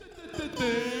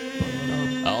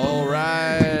All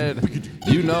right.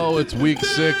 You know it's week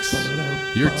 6.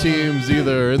 Your team's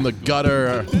either in the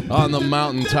gutter, on the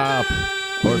mountaintop,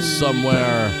 or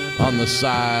somewhere on the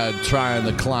side trying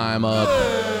to climb up.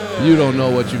 You don't know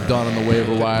what you've done on the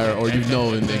waiver wire, or you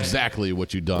know exactly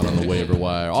what you've done on the waiver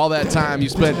wire. All that time you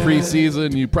spent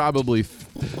preseason, you probably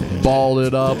balled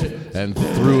it up and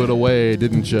threw it away,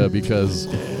 didn't you? Because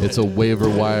it's a waiver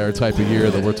wire type of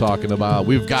year that we're talking about.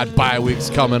 We've got bye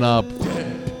weeks coming up.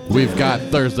 We've got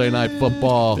Thursday night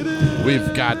football.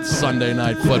 We've got Sunday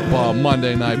night football,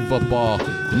 Monday night football.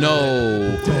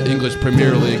 No English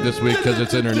Premier League this week because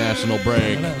it's international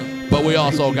break. But we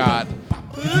also got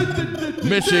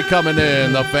Mishy coming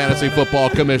in, the fantasy football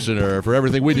commissioner, for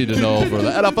everything we need to know for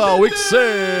the NFL Week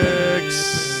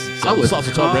 6 on the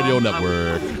Sausage Hut Radio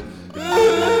Network.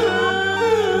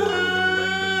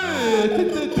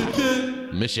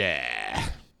 Mishy.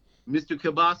 Mr.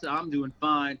 Kielbasa, I'm doing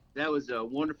fine. That was a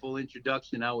wonderful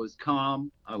introduction. I was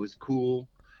calm, I was cool,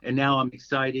 and now I'm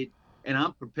excited, and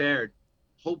I'm prepared,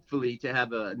 hopefully, to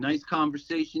have a nice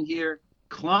conversation here,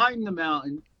 climb the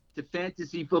mountain to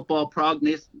fantasy football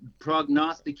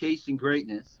prognostication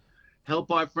greatness, help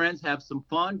our friends have some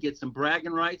fun, get some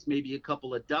bragging rights, maybe a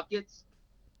couple of ducats.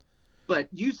 But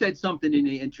you said something in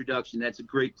the introduction that's a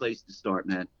great place to start,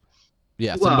 man.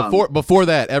 Yeah, so before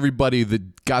that, everybody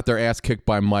that got their ass kicked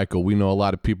by Michael, we know a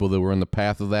lot of people that were in the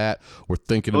path of that. We're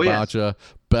thinking about you.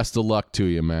 Best of luck to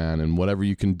you, man, and whatever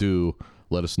you can do,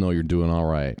 let us know you're doing all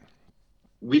right.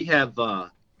 We have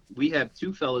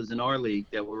two fellas in our league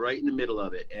that were right in the middle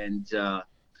of it, and I'm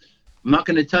not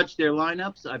going to touch their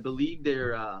lineups. I believe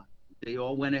they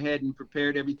all went ahead and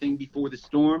prepared everything before the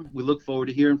storm. We look forward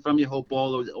to hearing from you. Hope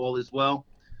all is well.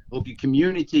 Hope your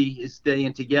community is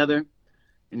staying together.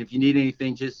 And if you need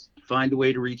anything, just find a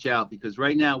way to reach out, because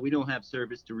right now we don't have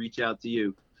service to reach out to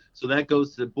you. So that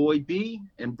goes to Boy B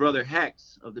and Brother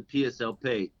Hex of the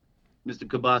PSLP. Mr.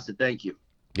 Kielbasa, thank you.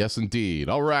 Yes, indeed.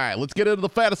 All right, let's get into the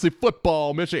fantasy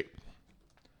football, Mishy.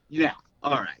 Yeah,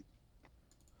 all right.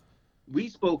 We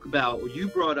spoke about, or you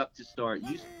brought up to start,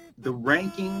 the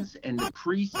rankings and the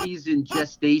preseason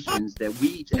gestations that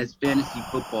we as fantasy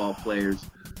football players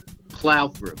plow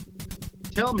through.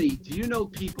 Tell me, do you know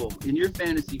people in your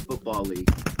fantasy football league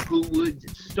who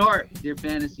would start their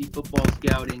fantasy football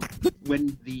scouting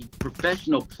when the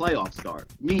professional playoffs start?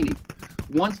 Meaning,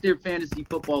 once their fantasy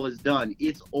football is done,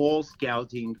 it's all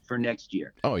scouting for next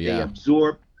year. Oh, yeah.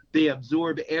 They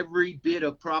absorb every bit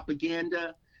of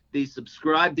propaganda. They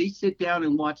subscribe. They sit down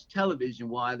and watch television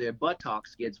while their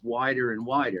buttocks gets wider and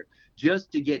wider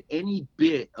just to get any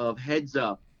bit of heads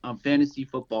up on fantasy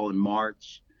football in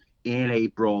March, in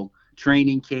April,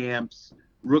 training camps,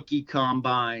 rookie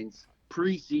combines,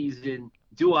 preseason.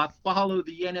 Do I follow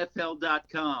the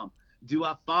NFL.com? Do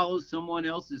I follow someone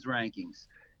else's rankings?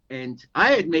 And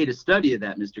I had made a study of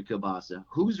that, Mr. Kielbasa.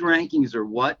 Whose rankings are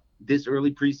what this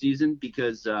early preseason?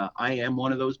 Because I am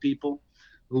one of those people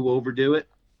who overdo it.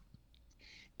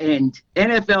 And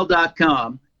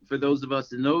NFL.com, for those of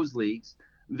us in those leagues,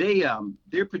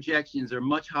 their projections are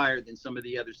much higher than some of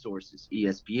the other sources.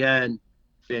 ESPN,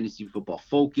 Fantasy Football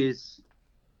Focus,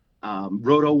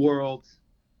 Roto World,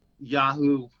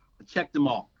 Yahoo, check them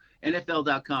all.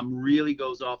 NFL.com really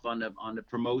goes off on the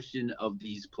promotion of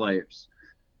these players.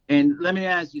 And let me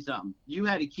ask you something. You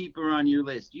had a keeper on your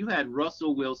list. You had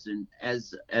Russell Wilson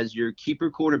as your keeper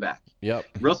quarterback. Yep.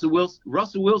 Russell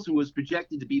Wilson was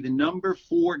projected to be the number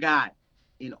 4 guy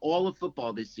in all of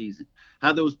football this season.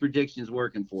 How those predictions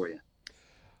working for you?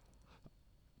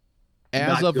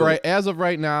 As of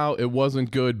right now, it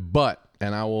wasn't good, but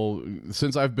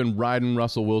since I've been riding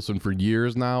Russell Wilson for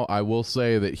years now, I will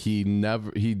say that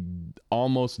he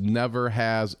almost never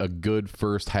has a good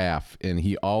first half, and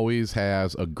he always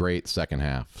has a great second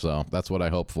half. So that's what I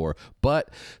hope for. But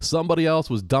somebody else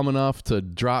was dumb enough to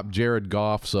drop Jared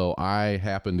Goff, so I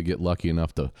happened to get lucky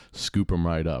enough to scoop him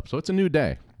right up. So it's a new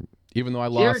day, even though I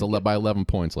lost by 11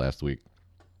 points last week.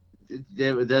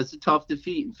 That's a tough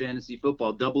defeat in fantasy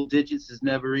football. Double digits is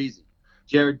never easy.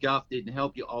 Jared Goff didn't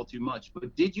help you all too much.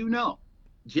 But did you know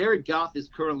Jared Goff is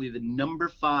currently the number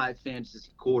 5 fantasy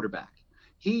quarterback?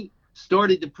 He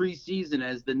started the preseason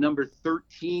as the number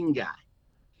 13 guy.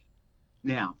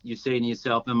 Now, you're saying to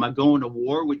yourself, am I going to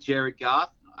war with Jared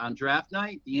Goff on draft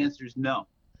night? The answer is no.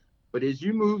 But as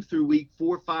you move through week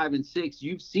 4, 5, and 6,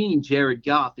 you've seen Jared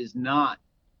Goff is not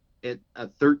at a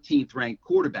 13th ranked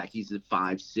quarterback. He's at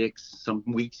 5, 6. Some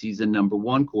weeks he's a number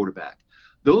 1 quarterback.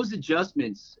 Those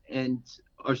adjustments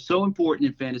are so important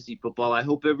in fantasy football. I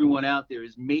hope everyone out there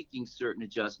is making certain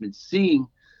adjustments, seeing,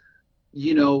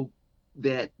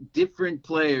 that different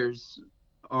players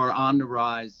are on the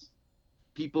rise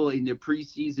people in their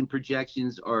preseason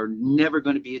projections are never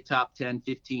going to be a top 10,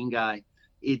 15 guy.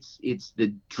 It's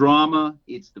the drama.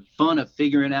 It's the fun of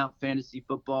figuring out fantasy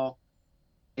football.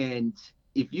 And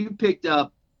if you picked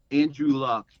up Andrew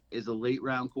Luck as a late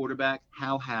round quarterback,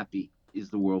 how happy is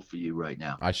the world for you right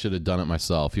now? I should have done it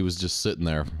myself. He was just sitting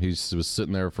there. He was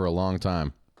sitting there for a long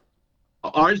time.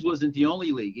 Ours wasn't the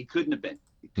only league. It couldn't have been.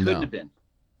 It couldn't have been.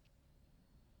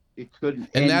 It couldn't.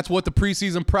 And that's what the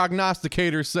preseason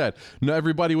prognosticators said. No,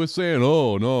 everybody was saying,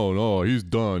 "Oh, no, he's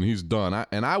done. He's done."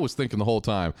 I was thinking the whole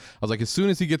time. I was like, as soon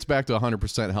as he gets back to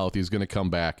 100% health, he's going to come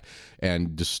back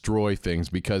and destroy things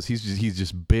because he's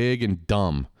just big and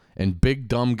dumb. And big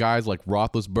dumb guys like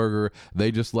Roethlisberger,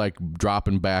 they just like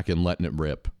dropping back and letting it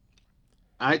rip.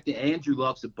 I think Andrew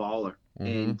Luck's a baller,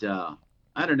 and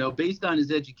I don't know, based on his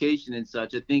education and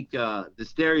such, I think the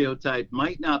stereotype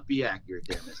might not be accurate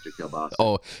there, Mr. Kielbasa.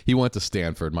 Oh, he went to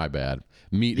Stanford. My bad.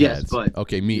 Meatheads. Yes, but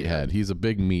okay, meathead. Yeah. He's a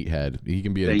big meathead. He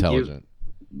can be intelligent.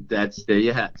 There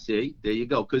you have. See, there you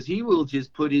go. Because he will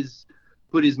just put his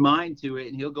mind to it,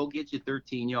 and he'll go get you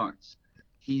 13 yards.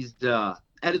 He's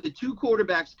out of the two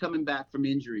quarterbacks coming back from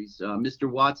injuries, Mr.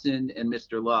 Watson and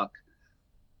Mr. Luck.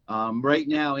 Right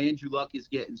now, Andrew Luck is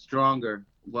getting stronger,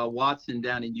 while Watson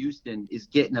down in Houston is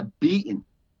getting a beating.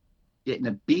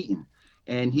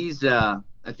 And he's, I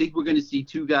think we're going to see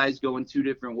two guys going two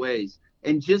different ways.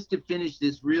 And just to finish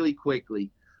this really quickly,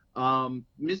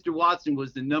 Mr. Watson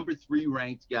was the number 3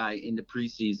 ranked guy in the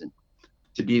preseason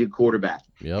to be the quarterback.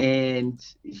 Yep. And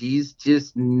he's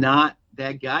just not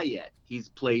that guy yet. He's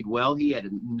played well. He had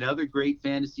another great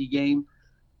fantasy game.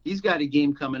 He's got a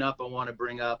game coming up I want to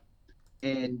bring up.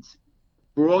 And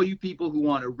for all you people who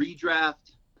want to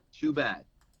redraft, too bad.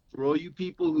 For all you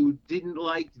people who didn't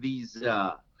like these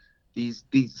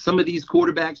some of these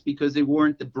quarterbacks because they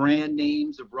weren't the brand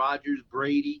names of Rodgers,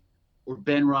 Brady, or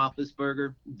Ben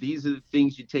Roethlisberger, these are the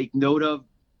things you take note of.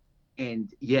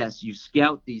 And yes, you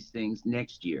scout these things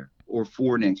next year or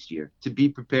for next year to be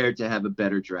prepared to have a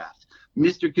better draft.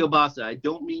 Mr. Kielbasa, I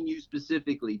don't mean you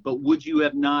specifically, but would you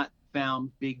have not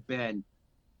found Big Ben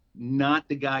not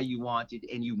the guy you wanted,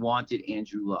 and you wanted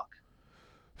Andrew Luck?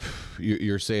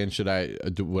 You're saying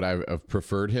would I have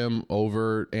preferred him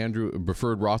over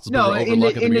preferred Roethlisberger over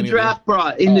Luck at the beginning draft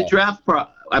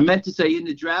I meant to say in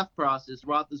the draft process,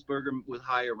 Roethlisberger was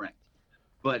higher ranked,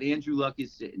 but Andrew Luck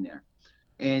is sitting there,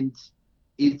 and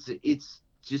it's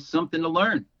just something to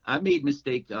learn. I made a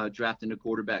mistake drafting a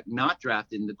quarterback, not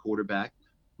drafting the quarterback,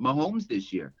 Mahomes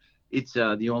this year. It's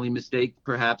the only mistake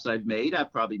perhaps I've made.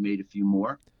 I've probably made a few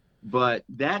more. But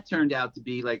that turned out to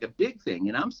be like a big thing,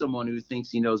 and I'm someone who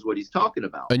thinks he knows what he's talking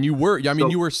about. And you were,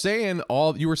 you were saying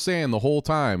the whole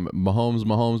time,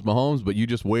 Mahomes, but you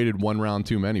just waited one round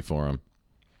too many for him.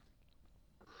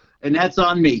 And that's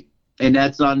on me.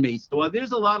 So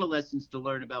there's a lot of lessons to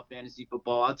learn about fantasy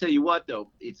football. I'll tell you what, though,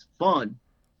 it's fun,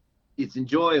 it's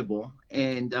enjoyable,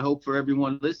 and I hope for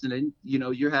everyone listening,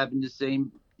 you're having the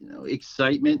same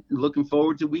excitement, looking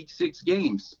forward to week 6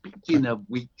 games. Speaking of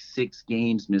week 6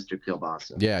 games, Mr.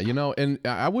 Kielbasa. Yeah, and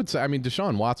I would say,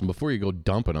 Deshaun Watson, before you go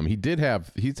dumping him,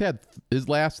 he's had his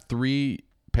last 3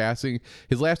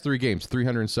 games,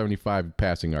 375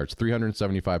 passing yards,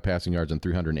 375 passing yards, and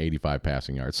 385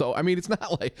 passing yards. So, it's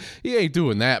not like he ain't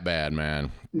doing that bad,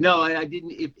 man. No, I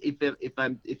didn't.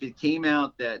 If it came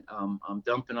out that I'm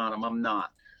dumping on him, I'm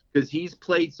not. Because he's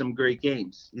played some great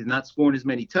games. He's not scoring as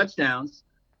many touchdowns.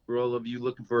 For all of you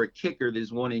looking for a kicker,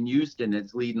 there's one in Houston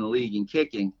that's leading the league in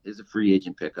kicking, is a free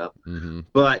agent pickup. Mm-hmm.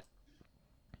 But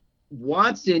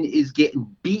Watson is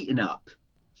getting beaten up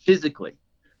physically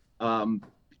in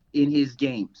his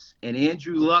games. And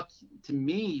Andrew Luck, to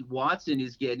me, Watson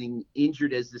is getting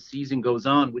injured as the season goes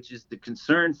on, which is the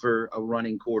concern for a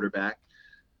running quarterback.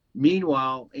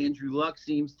 Meanwhile, Andrew Luck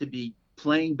seems to be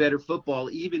playing better football,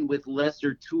 even with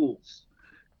lesser tools.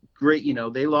 Great,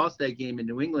 they lost that game in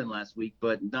New England last week,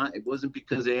 but it wasn't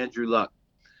because of Andrew Luck.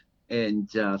 And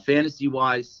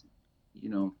fantasy-wise,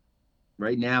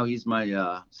 right now he's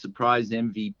my surprise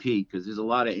MVP, because there's a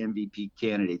lot of MVP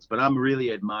candidates. But I'm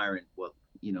really admiring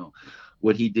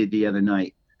what he did the other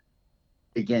night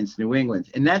against New England.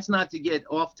 And that's not to get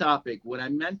off topic. What I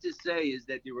meant to say is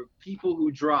that there were people who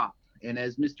dropped, and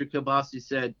as Mr. Kielbasa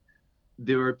said,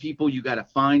 there are people you got to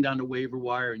find on the waiver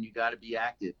wire, and you got to be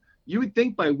active. You would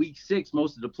think by week 6,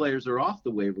 most of the players are off the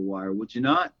waiver wire, would you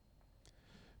not?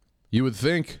 You would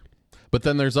think. But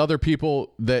then there's other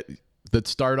people that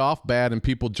start off bad and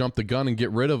people jump the gun and get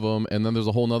rid of them, and then there's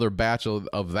a whole nother batch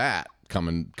of that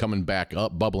coming back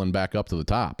up, bubbling back up to the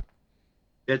top.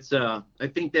 That's I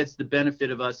think that's the benefit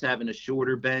of us having a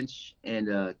shorter bench and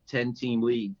a 10-team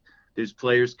league. There's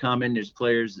players coming. There's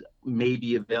players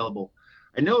maybe available.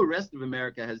 I know the rest of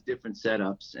America has different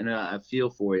setups, and I feel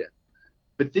for you.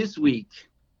 But this week,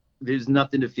 there's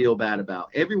nothing to feel bad about.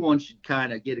 Everyone should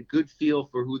kind of get a good feel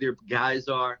for who their guys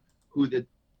are, who the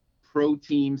pro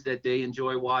teams that they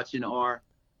enjoy watching are.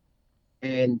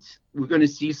 And we're going to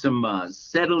see some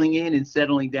settling in and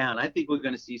settling down. I think we're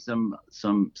going to see some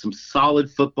solid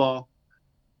football.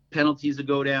 Penalties will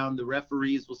go down. The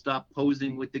referees will stop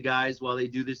posing with the guys while they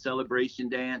do the celebration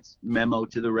dance. Memo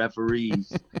to the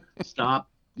referees: stop,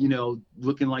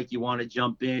 looking like you want to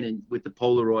jump in and with the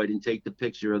Polaroid and take the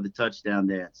picture of the touchdown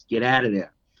dance. Get out of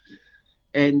there.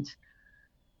 And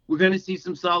we're going to see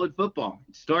some solid football.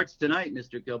 It starts tonight,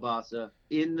 Mr. Kilbasa,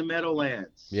 in the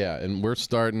Meadowlands. Yeah, and we're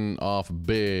starting off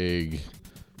big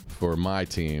for my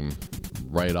team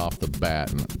right off the bat.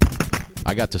 And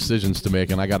I got decisions to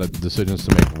make, and I got decisions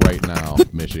to make right now,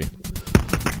 Mishy.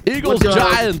 Eagles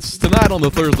Giants tonight on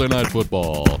the Thursday Night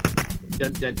Football.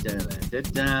 Dun, dun, dun, dun,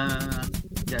 dun,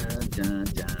 dun, dun,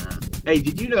 dun. Hey,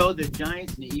 did you know the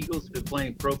Giants and the Eagles have been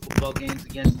playing pro football games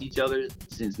against each other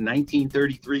since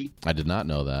 1933? I did not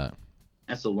know that.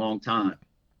 That's a long time.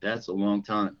 I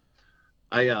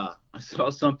saw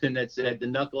something that said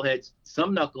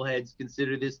some knuckleheads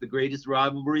consider this the greatest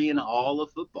rivalry in all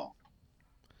of football.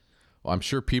 Well, I'm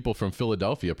sure people from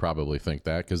Philadelphia probably think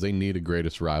that because they need a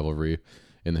greatest rivalry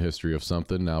in the history of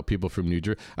something. Now, people from New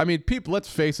Jersey, let's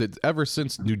face it, ever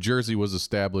since New Jersey was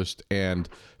established and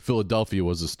Philadelphia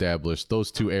was established,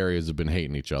 those two areas have been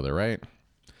hating each other, right?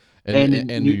 And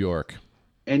New York.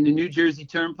 And the New Jersey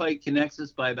Turnpike connects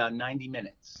us by about 90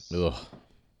 minutes. Ugh.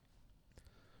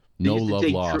 No love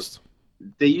lost.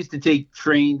 They used to take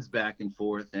trains back and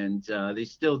forth, and they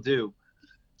still do.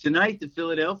 Tonight, the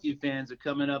Philadelphia fans are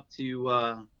coming up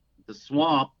to the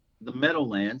swamp, the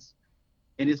Meadowlands,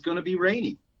 and it's going to be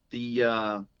raining.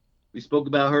 We spoke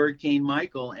about Hurricane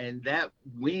Michael, and that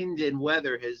wind and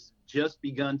weather has just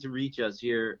begun to reach us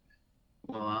here.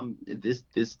 Well,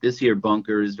 this here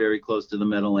bunker is very close to the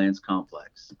Meadowlands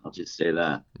complex. I'll just say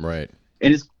that. Right.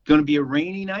 And it's going to be a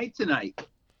rainy night tonight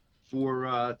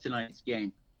for tonight's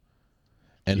game.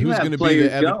 And who's going to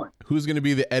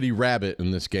be the Eddie Rabbit in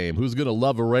this game? Who's going to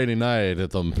love a rainy night at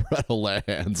the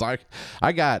Meadowlands?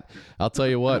 I'll tell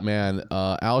you what, man.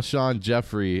 Alshon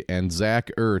Jeffrey and Zach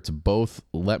Ertz both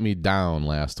let me down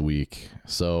last week.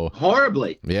 So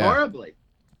horribly.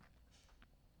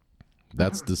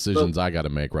 That's decisions I got to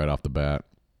make right off the bat.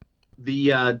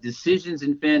 The decisions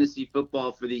in fantasy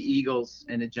football for the Eagles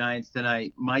and the Giants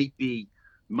tonight might be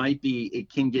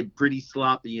it can get pretty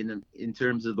sloppy in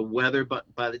terms of the weather, but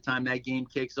by the time that game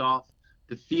kicks off,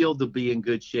 the field will be in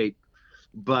good shape.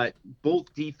 But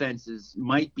both defenses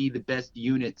might be the best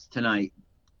units tonight,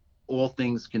 all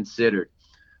things considered.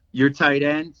 Your tight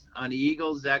end on the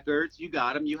Eagles, Zach Ertz, you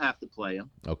got him. You have to play him.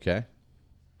 Okay.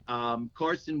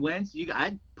 Carson Wentz,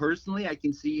 I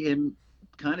can see him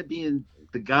kind of being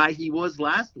the guy he was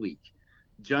last week.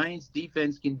 Giants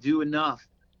defense can do enough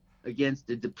against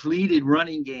a depleted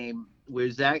running game where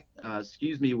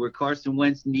Carson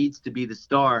Wentz needs to be the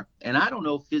star. And I don't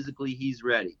know if physically he's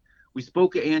ready. We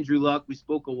spoke of Andrew Luck. We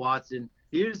spoke of Watson.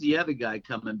 Here's the other guy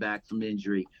coming back from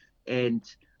injury. And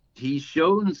he's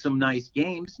shown some nice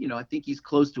games. I think he's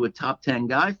close to a top 10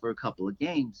 guy for a couple of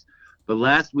games. But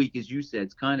last week, as you said,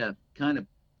 it's kind of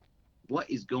what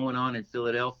is going on in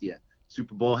Philadelphia?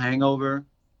 Super Bowl hangover?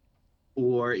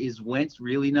 Or is Wentz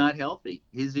really not healthy?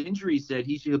 His injury said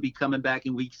he'll be coming back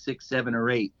in week 6, 7, or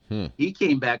 8. He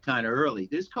came back kind of early.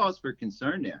 There's cause for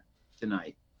concern there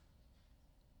tonight.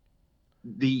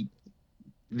 The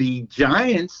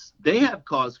Giants, they have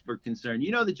cause for concern.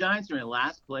 The Giants are in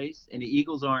last place, and the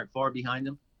Eagles aren't far behind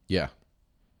them. Yeah.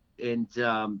 And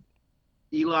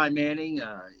Eli Manning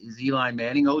is Eli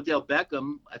Manning. Odell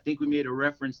Beckham, I think we made a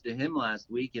reference to him last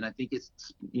week, and I think it's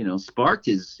sparked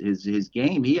his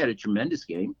game. He had a tremendous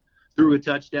game, threw a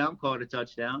touchdown, caught a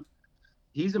touchdown.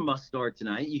 He's a must start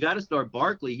tonight. You got to start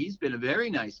Barkley. He's been a very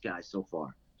nice guy so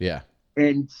far. Yeah.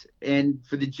 And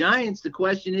for the Giants, the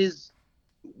question is,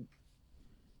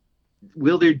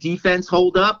 will their defense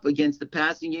hold up against the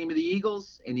passing game of the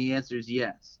Eagles? And the answer is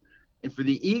yes. And for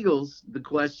the Eagles, the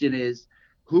question is,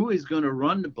 who is going to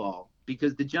run the ball?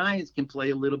 Because the Giants can play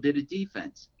a little bit of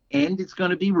defense. And it's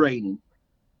going to be raining.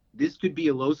 This could be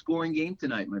a low-scoring game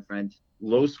tonight, my friend.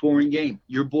 Low-scoring game.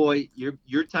 Your boy,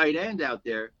 your tight end out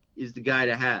there is the guy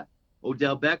to have.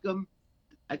 Odell Beckham,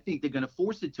 I think they're going to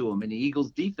force it to him, and the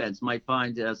Eagles' defense might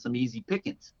find some easy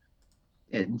pickings.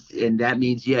 And that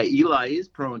means, Eli is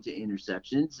prone to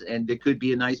interceptions, and there could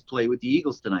be a nice play with the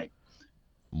Eagles tonight.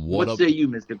 What say you,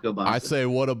 Mr. Kielbasa? I say,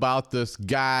 what about this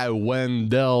guy,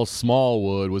 Wendell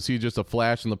Smallwood? Was he just a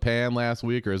flash in the pan last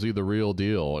week, or is he the real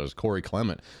deal? Or is Corey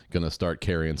Clement going to start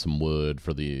carrying some wood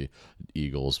for the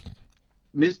Eagles?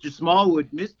 Mr. Smallwood,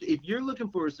 if you're looking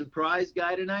for a surprise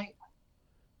guy tonight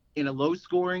in a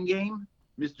low-scoring game,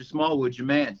 Mr. Smallwood's your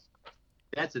man.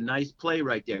 That's a nice play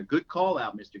right there. Good call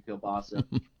out, Mr. Kielbasa.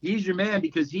 He's your man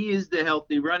because he is the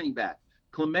healthy running back.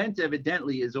 Clement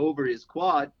evidently is over his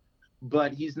quad,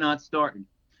 but he's not starting.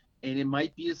 And it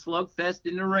might be a slugfest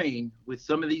in the rain with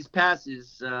some of these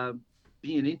passes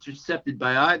being intercepted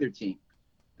by either team.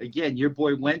 Again, your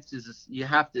boy Wentz your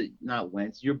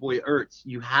boy Ertz,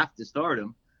 you have to start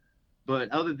him.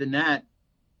 But other than that,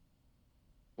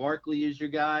 Barkley is your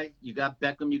guy. You got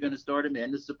Beckham, you're going to start him.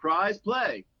 And the surprise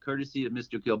play, courtesy of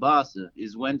Mr. Kielbasa,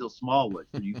 is Wendell Smallwood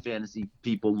for you fantasy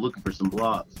people looking for some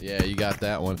blobs. Yeah, you got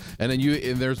that one. And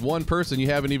then there's one person you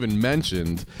haven't even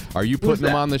mentioned. Are you putting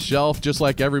him on the shelf just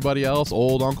like everybody else?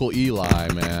 Old Uncle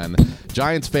Eli, man.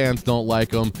 Giants fans don't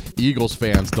like him. Eagles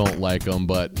fans don't like him,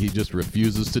 but he just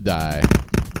refuses to die.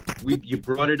 You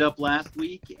brought it up last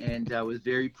week, and I was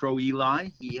very pro Eli.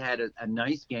 He had a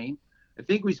nice game. I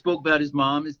think we spoke about his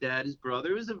mom, his dad, his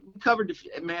brother. We covered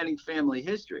the Manning family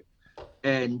history.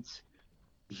 And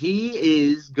he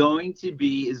is going to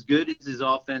be as good as his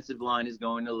offensive line is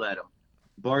going to let him.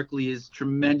 Barkley is a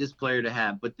tremendous player to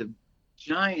have, but the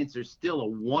Giants are still a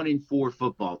 1-4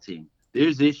 football team.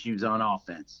 There's issues on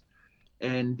offense.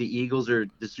 And the Eagles are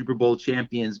the Super Bowl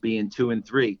champions being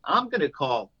 2-3. I'm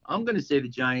going to say the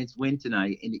Giants win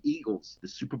tonight, and the Eagles, the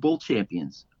Super Bowl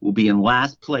champions, will be in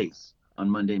last place on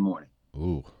Monday morning.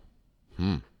 Ooh.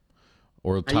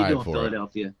 Or tied How you doing, for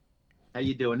Philadelphia? it. How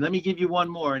you doing? Let me give you one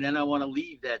more, and then I want to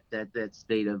leave that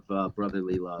state of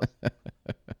brotherly love.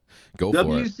 Go for it.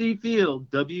 W.C. Field,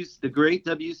 the great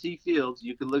W.C. Fields,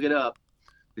 you can look it up.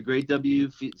 The great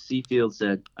W.C. Field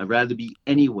said, I'd rather be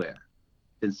anywhere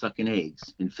than sucking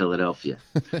eggs in Philadelphia.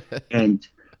 And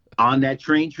on that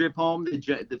train trip home,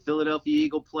 the Philadelphia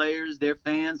Eagle players, their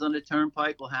fans on the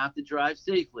turnpike will have to drive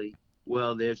safely.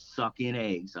 Well, they're sucking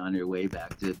eggs on their way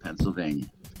back to Pennsylvania.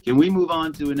 Can we move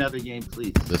on to another game,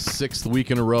 please? The 6th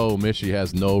week in a row, Mishy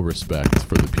has no respect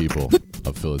for the people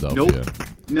of Philadelphia. Nope.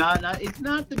 No, it's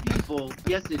not the people.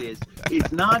 Yes, it is.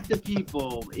 It's not the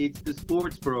people. It's the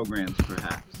sports programs,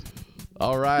 perhaps.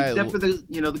 All right. Except for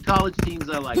the college teams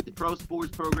I like. The pro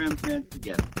sports programs, man,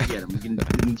 forget them. We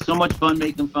can so much fun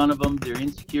making fun of them. Their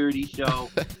insecurity show.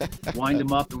 Wind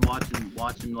them up and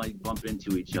watch them like bump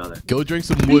into each other. Go drink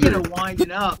some wood. Speaking of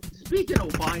winding up.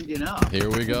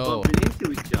 Here we go. Bumping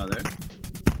into each other.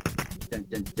 Dun,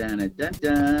 dun, dun, dun, dun,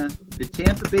 dun. The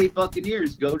Tampa Bay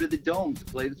Buccaneers go to the Dome to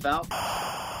play the Falcons.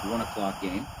 1:00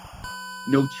 game.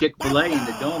 No Chick-fil-A in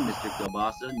the Dome, Mr.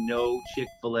 Kielbasa. No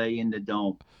Chick-fil-A in the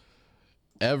Dome.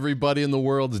 Everybody in the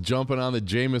world's jumping on the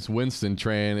Jameis Winston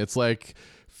train. It's like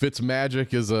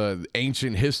Fitzmagic is a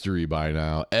ancient history by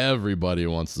now. Everybody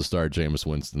wants to start Jameis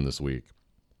Winston this week.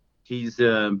 He's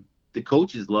the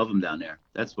coaches love him down there.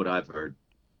 That's what I've heard.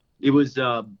 It was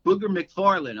Booger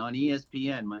McFarland on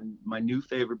ESPN, my new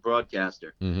favorite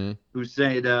broadcaster, who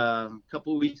said a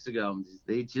couple of weeks ago,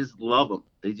 they just love him.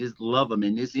 They just love him.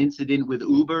 And this incident with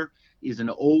Uber is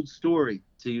an old story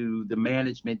to the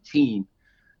management team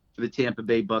for the Tampa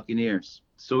Bay Buccaneers.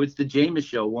 So it's the Jameis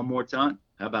show one more time.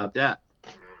 How about that?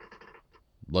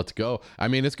 Let's go. I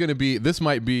mean, this is going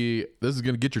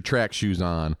to get your track shoes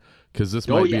on because this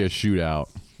might be a shootout.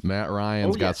 Matt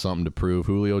Ryan's got something to prove.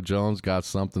 Julio Jones got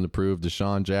something to prove.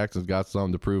 Deshaun Jackson's got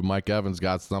something to prove. Mike Evans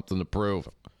got something to prove.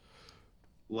 A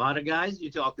lot of guys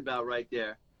you talked about right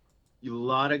there. A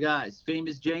lot of guys.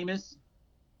 Famous Jameis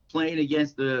playing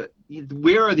against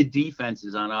where are the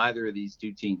defenses on either of these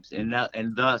two teams?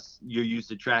 And thus you're used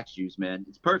to track shoes, man.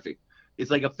 It's perfect.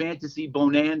 It's like a fantasy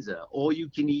bonanza, all you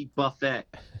can eat buffet,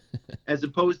 as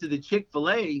opposed to the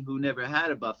Chick-fil-A who never had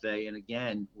a buffet and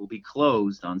again will be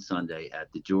closed on Sunday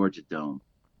at the Georgia Dome.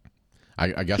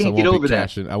 I guess I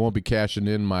won't be cashing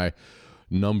in my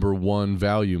number one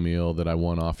value meal that I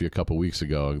won off you a couple weeks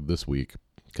ago this week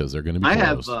because they're going to be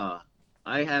closed.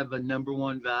 I have a number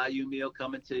one value meal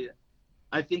coming to you.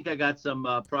 I think I got some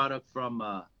product from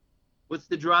what's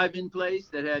the drive-in place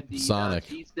that had the Sonic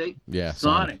cheesesteak? Yeah,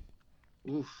 Sonic.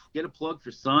 Oof, get a plug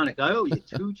for Sonic. I owe you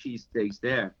 2 cheesesteaks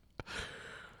there.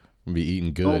 I'm going to be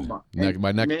eating good.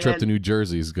 My next trip to New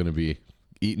Jersey is going to be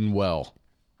eating well.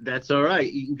 That's all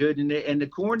right, eating good. And the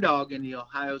corn dog in the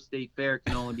Ohio State Fair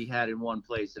can only be had in one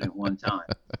place and at one time.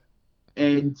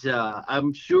 And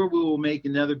I'm sure we will make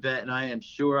another bet, and I am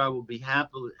sure I will be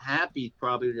happy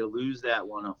probably to lose that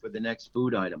one for the next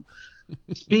food item.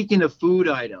 Speaking of food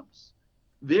items,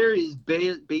 There is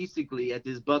basically at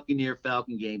this Buccaneer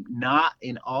Falcon game not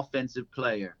an offensive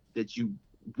player that you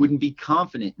wouldn't be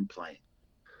confident in playing.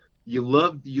 You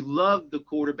love the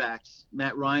quarterbacks.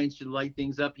 Matt Ryan should light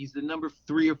things up. He's the number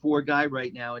 3 or 4 guy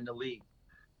right now in the league.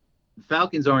 The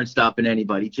Falcons aren't stopping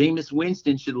anybody. Jameis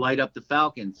Winston should light up the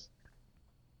Falcons.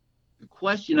 The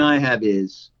question I have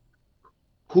is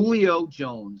Julio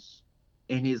Jones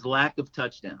and his lack of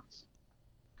touchdowns.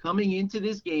 Coming into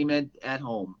this game at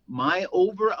home, my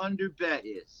over-under bet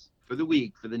is, for the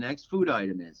week, for the next food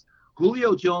item is,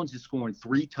 Julio Jones is scoring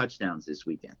 3 touchdowns this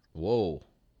weekend. Whoa.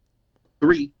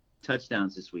 3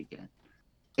 touchdowns this weekend.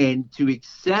 And to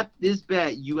accept this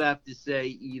bet, you have to say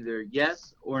either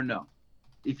yes or no.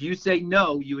 If you say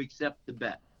no, you accept the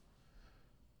bet.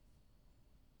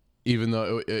 Even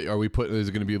though, is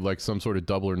it going to be like some sort of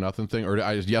double or nothing thing? Or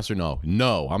yes or no?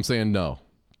 No. I'm saying no.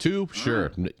 2,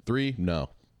 sure. 3, no.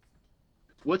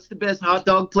 What's the best hot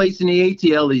dog place in the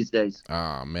ATL these days?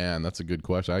 Oh, man, that's a good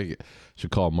question. I should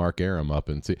call Mark Aram up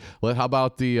and see. Well, how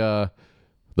about the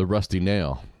Rusty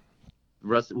Nail?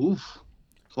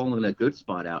 Pulling a good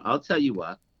spot out. I'll tell you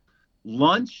what.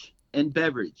 Lunch and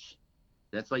beverage.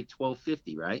 That's like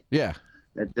 $12.50, right? Yeah.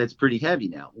 That's pretty heavy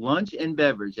now. Lunch and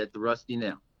beverage at the Rusty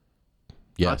Nail.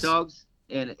 Yes. Hot dogs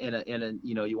and a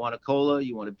you want a cola,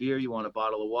 you want a beer, you want a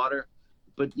bottle of water,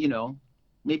 but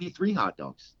maybe 3 hot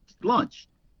dogs. Lunch.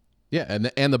 Yeah,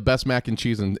 and the best mac and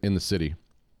cheese in the city.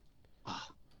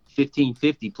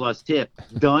 $15.50 plus tip.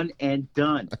 Done and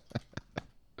done.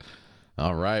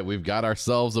 All right, we've got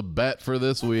ourselves a bet for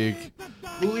this week.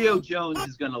 Julio Jones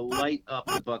is going to light up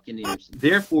the Buccaneers.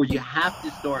 Therefore, you have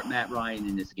to start Matt Ryan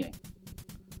in this game.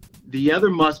 The other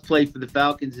must-play for the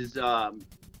Falcons is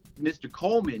Mr.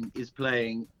 Coleman is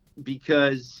playing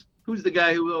because who's the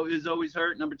guy who is always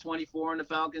hurt, number 24 on the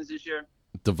Falcons this year?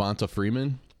 Devonta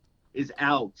Freeman? Is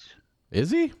out. Is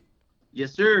he?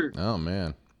 Yes, sir. Oh,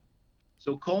 man.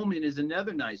 So Coleman is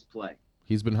another nice play.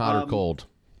 He's been hot or cold.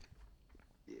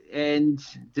 And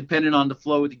depending on the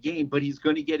flow of the game, but he's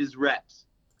going to get his reps.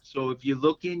 So if you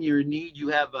look in your need, you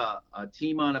have a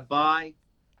team on a bye.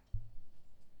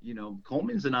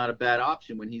 Coleman's not a bad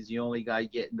option when he's the only guy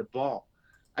getting the ball.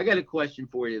 I got a question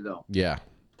for you, though. Yeah.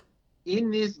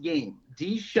 In this game,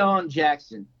 Deshaun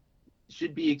Jackson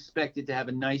should be expected to have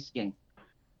a nice game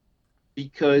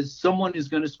because someone is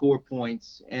going to score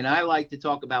points. And I like to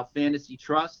talk about fantasy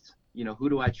trust. Who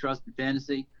do I trust in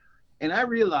fantasy? And I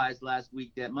realized last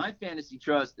week that my fantasy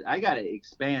trust, I got to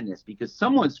expand this because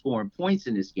someone's scoring points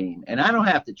in this game, and I don't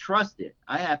have to trust it.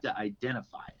 I have to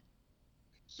identify it.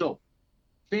 So,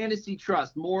 fantasy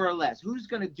trust, more or less. Who's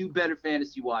going to do better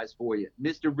fantasy-wise for you?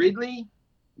 Mr. Ridley,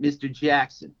 Mr.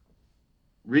 Jackson.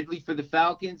 Ridley for the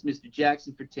Falcons, Mr.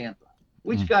 Jackson for Tampa.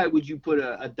 Which guy would you put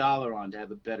a dollar on to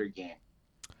have a better game?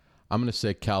 I'm going to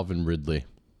say Calvin Ridley.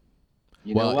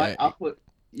 You know what? I'll put,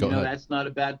 that's not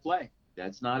a bad play.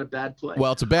 That's not a bad play.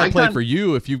 Well, it's a bad play for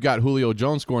you if you've got Julio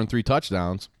Jones scoring 3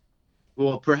 touchdowns.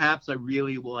 Well, perhaps I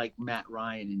really like Matt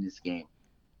Ryan in this game.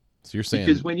 So you're saying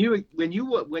because when you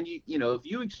if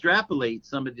you extrapolate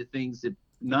some of the things that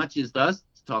not just us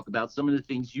talk about, some of the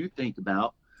things you think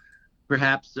about,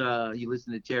 perhaps you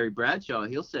listen to Terry Bradshaw,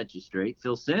 he'll set you straight.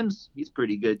 Phil Simms, he's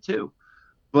pretty good too.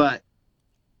 But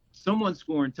someone's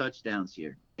scoring touchdowns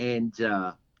here, and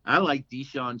I like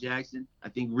Deshaun Jackson. I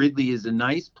think Ridley is a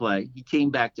nice play. He came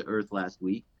back to earth last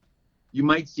week. You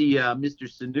might see Mr.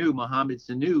 Sanu, Mohamed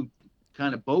Sanu,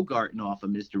 kind of bogarting off of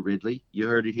Mr. Ridley. You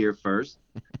heard it here first.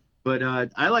 But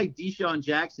I like Deshaun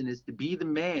Jackson is to be the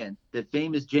man that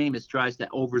famous Jameis tries to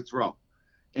overthrow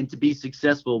and to be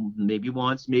successful maybe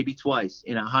once, maybe twice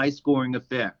in a high-scoring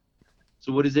affair.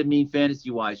 So what does it mean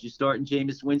fantasy-wise? You're starting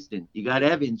Jameis Winston. You got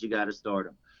Evans, you got to start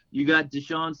him. You got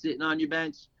Deshaun sitting on your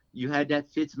bench. You had that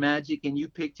Fitzmagic, and you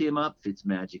picked him up.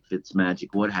 Fitzmagic.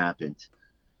 What happened?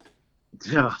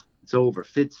 It's over.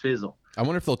 Fizzle. I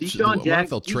wonder if they'll trade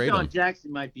him.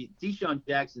 Deshaun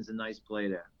Jackson's a nice play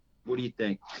there. What do you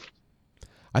think?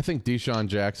 I think Deshaun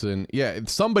Jackson,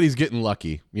 somebody's getting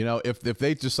lucky. If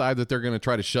they decide that they're going to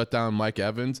try to shut down Mike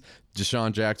Evans,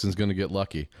 Deshaun Jackson's going to get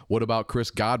lucky. What about Chris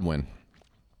Godwin?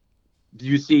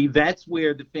 You see, that's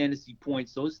where the fantasy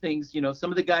points, those things,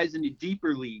 some of the guys in the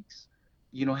deeper leagues,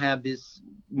 have this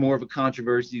more of a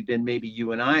controversy than maybe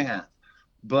you and I have.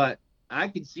 But I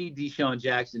could see Deshaun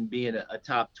Jackson being a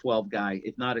top 12 guy,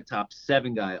 if not a top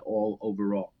 7 guy all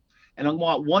overall. And I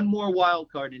want one more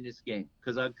wild card in this game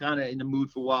because I'm kind of in the mood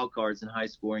for wild cards in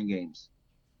high-scoring games.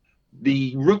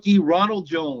 The rookie Ronald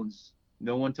Jones,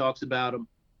 no one talks about him.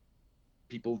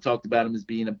 People talked about him as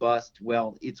being a bust.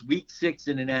 Well, it's week 6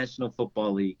 in the National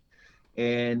Football League.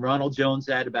 And Ronald Jones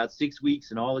had about 6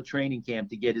 weeks in all of training camp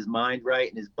to get his mind right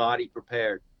and his body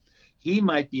prepared. He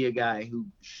might be a guy who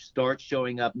starts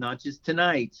showing up not just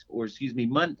tonight, or excuse me,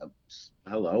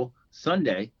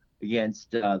 Sunday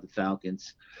against the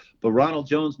Falcons, but Ronald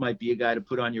Jones might be a guy to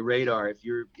put on your radar if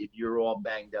you're all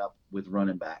banged up with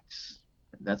running backs.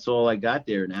 That's all I got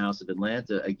there in the House of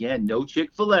Atlanta. Again, no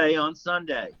Chick-fil-A on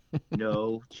Sunday.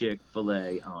 No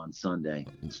Chick-fil-A on Sunday.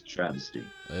 It's a travesty.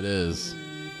 It is.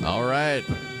 All right.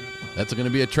 That's going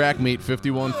to be a track meet,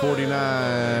 51-49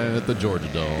 at the Georgia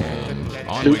Dome.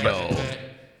 On we go.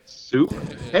 Super.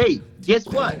 Hey, guess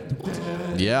what?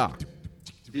 Yeah.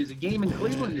 There's a game in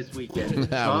Cleveland this weekend.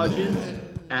 Chargers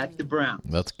at the Browns.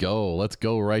 Let's go. Let's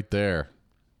go right there.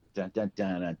 Dun, dun,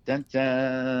 dun, dun, dun,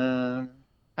 dun.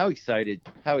 How excited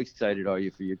are you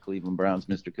for your Cleveland Browns,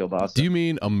 Mr. Kilbasa? Do you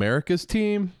mean America's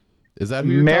team? Is that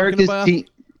who you're talking about? America's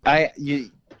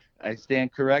team. I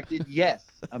stand corrected. Yes,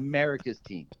 America's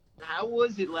team. How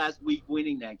was it last week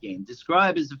winning that game?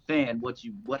 Describe as a fan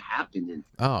what happened and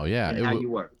how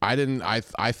you were. I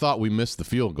thought we missed the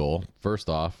field goal first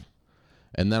off,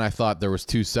 and then I thought there was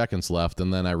 2 seconds left,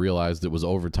 and then I realized it was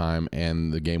overtime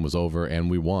and the game was over and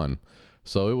we won.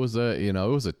 So it was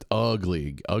a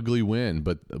ugly win,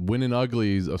 but winning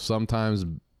ugly is sometimes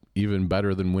even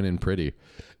better than winning pretty.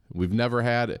 We've never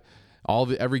had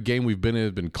every game we've been in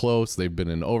has been close. They've been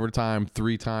in overtime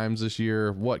 3 times this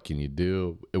year. What can you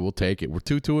do? It will take it. We're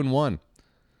 2-2-1.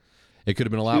 It could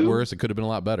have been a lot worse. It could have been a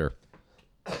lot better.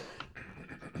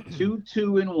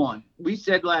 2-2-1. We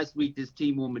said last week this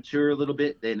team will mature a little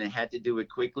bit. Then they had to do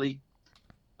it quickly.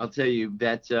 I'll tell you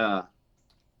that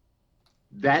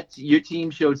your team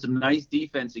showed some nice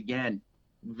defense again.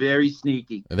 Very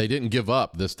sneaky. And they didn't give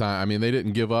up this time. I mean, they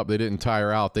didn't give up. They didn't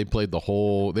tire out. They played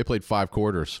 5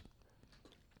 quarters.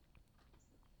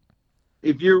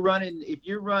 If you're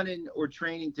running or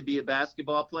training to be a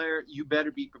basketball player, you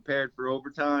better be prepared for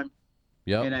overtime.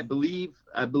 Yeah. And I believe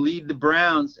the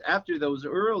Browns, after those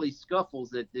early scuffles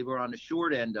that they were on the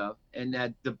short end of, and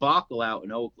that debacle out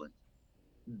in Oakland,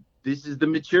 this is the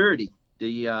maturity.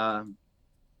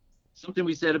 Something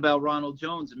we said about Ronald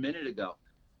Jones a minute ago.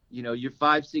 You know, you're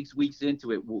 5-6 weeks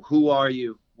into it. Who are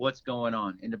you? What's going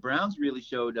on? And the Browns really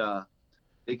showed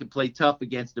they could play tough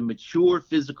against a mature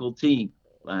physical team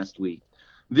last week.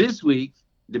 This week,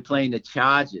 they're playing the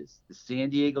Chargers, the San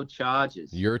Diego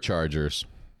Chargers. Your Chargers.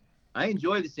 I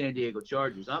enjoy the San Diego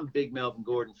Chargers. I'm a big Melvin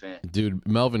Gordon fan. Dude,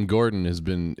 Melvin Gordon has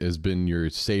been your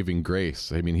saving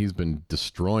grace. I mean, he's been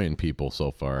destroying people so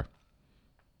far.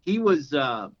 He was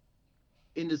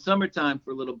in the summertime,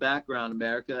 for a little background,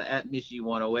 America, at Mishy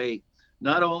 108.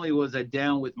 Not only was I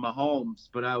down with Mahomes,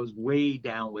 but I was way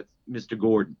down with Mr.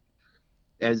 Gordon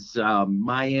as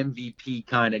my MVP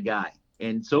kind of guy.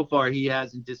 And so far, he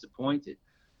hasn't disappointed.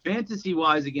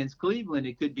 Fantasy-wise against Cleveland,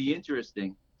 it could be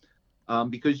interesting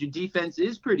because your defense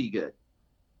is pretty good.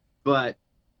 But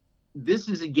this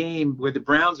is a game where the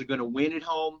Browns are going to win at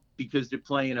home because they're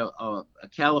playing a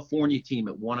California team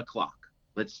at 1 o'clock.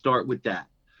 Let's start with that.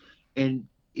 And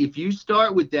if you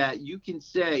start with that, you can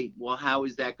say, well, how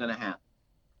is that going to happen?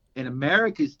 And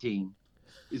America's team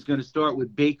is going to start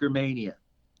with Baker Mania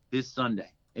this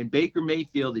Sunday. And Baker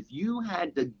Mayfield, if you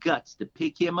had the guts to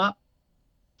pick him up,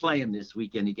 play him this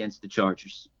weekend against the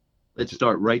Chargers. Let's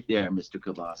start right there, Mr.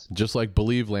 Kabas. Just like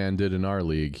Believe Land did in our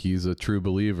league. He's a true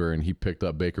believer, and he picked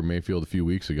up Baker Mayfield a few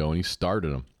weeks ago, and he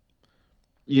started him.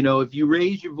 You know, if you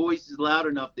raise your voices loud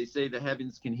enough, they say the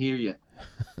heavens can hear you.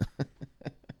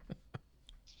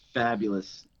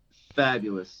 Fabulous.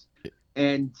 Fabulous.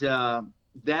 And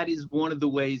that is one of the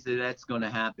ways that that's going to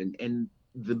happen. And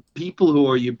the people who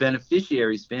are your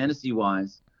beneficiaries,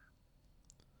 fantasy-wise,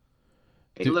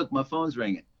 hey, look, my phone's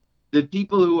ringing. The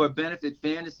people who are benefit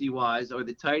fantasy-wise are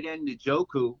the tight end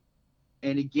Njoku,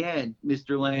 and again,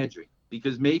 Mr. Landry,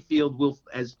 because Mayfield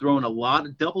has thrown a lot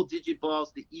of double-digit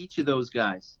balls to each of those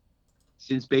guys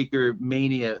since Baker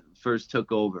Mania first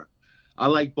took over. I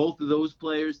like both of those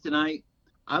players tonight.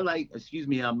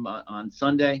 On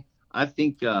Sunday. I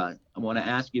think I want to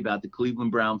ask you about the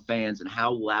Cleveland Brown fans and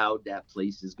how loud that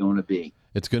place is going to be.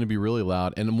 It's going to be really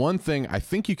loud. And one thing, I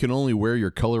think you can only wear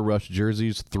your Color Rush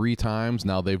jerseys 3 times.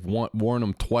 Now, they've worn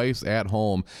them twice at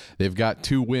home. They've got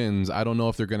 2 wins. I don't know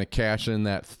if they're going to cash in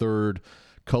that 3rd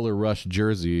Color Rush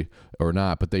jersey or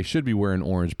not, but they should be wearing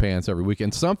orange pants every week.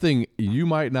 And something you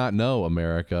might not know,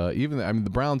 America, the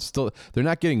Browns they're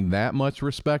not getting that much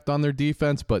respect on their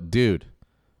defense, but dude,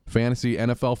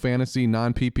 NFL fantasy,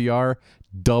 non-PPR,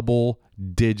 double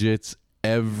digits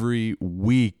every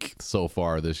week so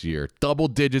far this year. Double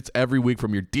digits every week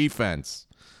from your defense.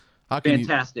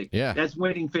 Fantastic. Yeah. That's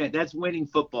winning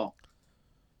football.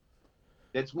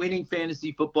 That's winning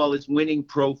fantasy football. It's winning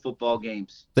pro football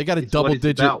games. They got a double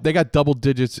digit. They got double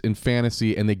digits in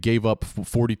fantasy, and they gave up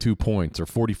 42 points or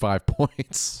 45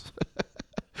 points.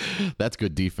 That's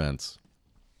good defense.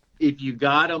 If you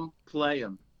got them, play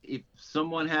them. If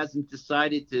someone hasn't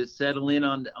decided to settle in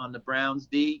on the Browns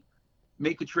D,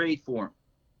 make a trade for them.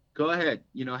 Go ahead.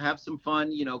 Have some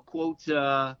fun. Quote,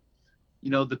 the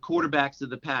quarterbacks of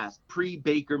the past,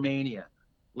 pre-Baker Mania.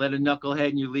 Let a knucklehead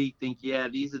in your league think, yeah,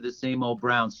 these are the same old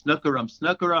Browns. Snooker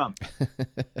them,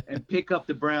 and pick up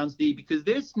the Browns D because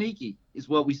they're sneaky, is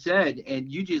what we said,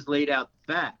 and you just laid out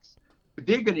the facts. But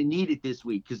they're going to need it this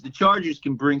week because the Chargers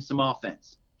can bring some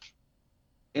offense.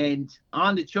 And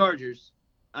on the Chargers,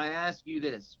 I ask you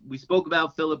this. We spoke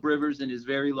about Phillip Rivers and his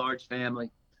very large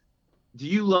family. Do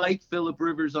you like Phillip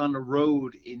Rivers on the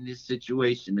road in this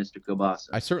situation, Mr. Kielbasa?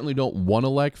 I certainly don't want to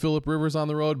like Phillip Rivers on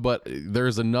the road, but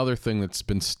there's another thing that's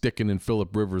been sticking in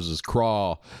Phillip Rivers'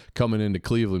 craw coming into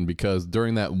Cleveland because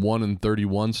during that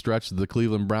 1-31 stretch that the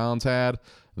Cleveland Browns had,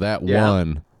 that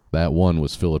one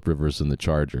was Phillip Rivers and the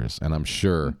Chargers, and I'm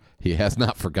sure he has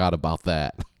not forgot about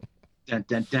that. Dun,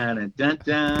 dun, dun, dun,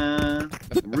 dun, dun.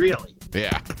 Really?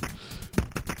 Yeah.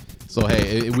 So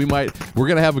hey, we're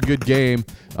gonna have a good game.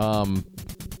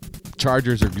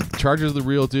 Chargers are the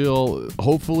real deal.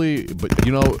 Hopefully, but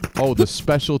the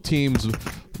special teams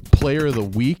player of the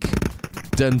week,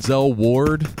 Denzel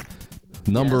Ward,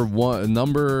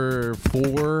 number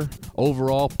 4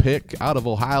 overall pick out of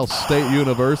Ohio State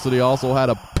University, also had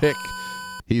a pick.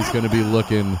 He's gonna be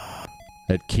looking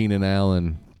at Keenan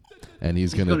Allen, and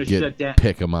he's gonna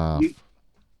pick him off.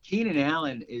 Keenan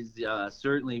Allen is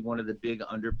certainly one of the big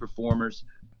underperformers,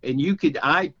 and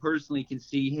I personally can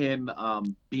see him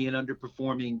being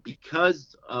underperforming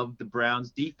because of the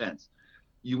Browns defense.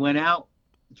 You went out,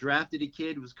 drafted a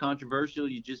kid who was controversial.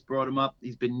 You just brought him up.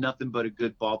 He's been nothing but a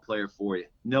good ball player for you.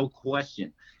 No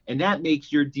question. And that makes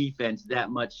your defense that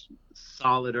much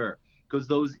solider because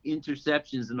those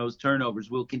interceptions and those turnovers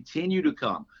will continue to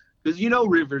come. Because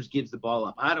Rivers gives the ball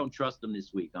up. I don't trust him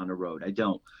this week on the road. I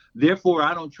don't. Therefore,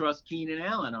 I don't trust Keenan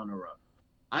Allen on the road.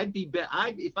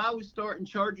 If I was starting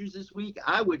Chargers this week,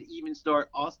 I would even start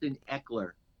Austin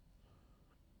Eckler,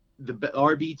 the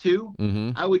RB2.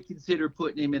 Mm-hmm. I would consider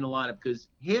putting him in a lineup because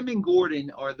him and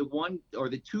Gordon are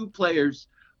the two players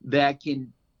that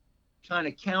can kind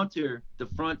of counter the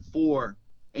front four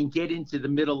and get into the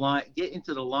middle line, get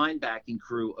into the linebacking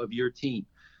crew of your team.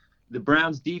 The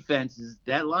Browns defense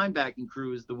that linebacking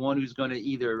crew is the one who's going to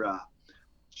either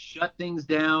shut things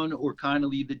down or kind of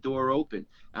leave the door open.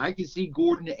 I can see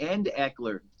Gordon and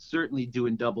Eckler certainly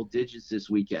doing double digits this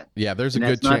weekend. Yeah, there's a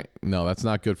good chance. No, that's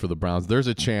not good for the Browns. There's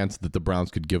a chance that the Browns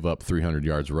could give up 300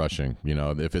 yards rushing,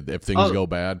 if things go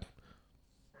bad.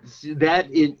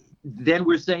 Then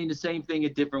we're saying the same thing a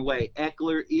different way.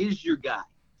 Eckler is your guy.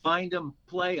 Find him,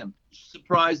 play him,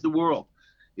 surprise the world.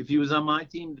 If he was on my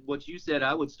team, what you said,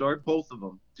 I would start both of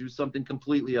them. Do something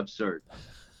completely absurd.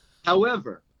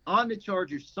 However, on the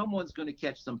Chargers, someone's going to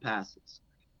catch some passes.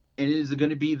 And it is going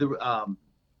to be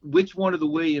which one of the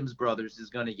Williams brothers is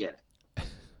going to get it?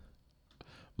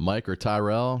 Mike or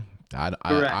Tyrell?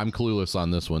 I'm clueless on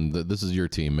this one. This is your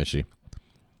team, Mishy.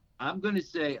 I'm going to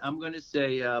say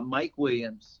Mike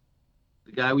Williams,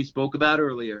 the guy we spoke about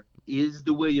earlier, is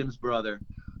the Williams brother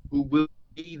who will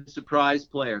be the surprise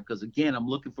player, because again, I'm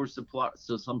looking for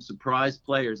some surprise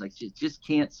players. I just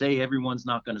can't say everyone's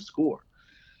not going to score.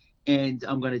 And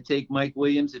I'm going to take Mike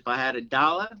Williams. If I had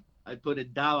 $1, I'd put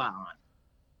 $1 on.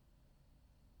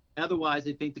 Otherwise,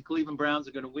 I think the Cleveland Browns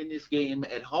are going to win this game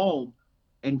at home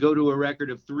and go to a record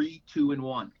of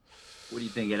 3-2-1. What do you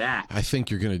think of that? I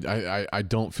think you're going to – I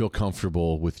don't feel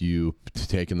comfortable with you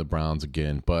taking the Browns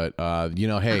again. But,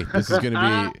 hey, this is going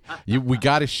to be – we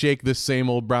got to shake this same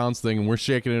old Browns thing, and we're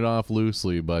shaking it off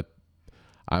loosely. But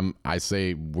I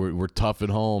say we're tough at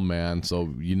home, man,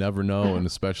 so you never know, and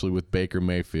especially with Baker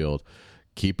Mayfield.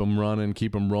 Keep them running,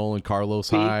 keep them rolling. Carlos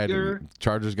Hyde.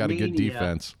 Chargers got a good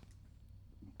defense.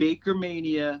 Baker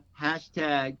Mania,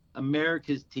 hashtag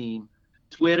America's team.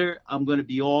 Twitter, I'm going to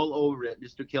be all over it.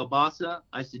 Mr. Kielbasa,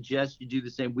 I suggest you do the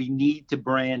same. We need to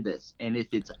brand this. And if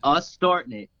it's us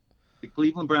starting it, the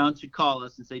Cleveland Browns should call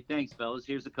us and say, thanks, fellas.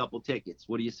 Here's a couple tickets.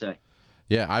 What do you say?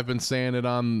 Yeah, I've been saying it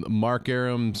on Mark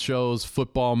Aram's shows,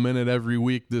 Football Minute, every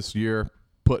week this year,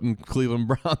 putting Cleveland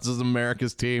Browns as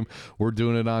America's team. We're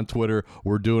doing it on Twitter.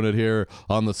 We're doing it here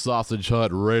on the Sausage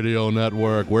Hut Radio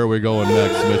Network. Where are we going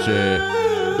next, Mishy?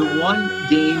 The one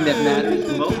game that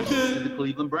matters most to the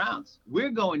Cleveland Browns. We're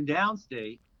going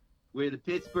downstate where the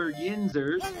Pittsburgh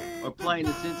Yinzers are playing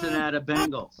the Cincinnati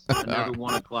Bengals. Another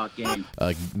 1 o'clock game.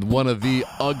 One of the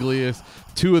ugliest,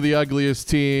 two of the ugliest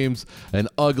teams, an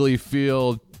ugly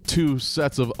field, two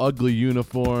sets of ugly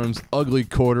uniforms, ugly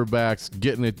quarterbacks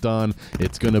getting it done.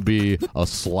 It's going to be a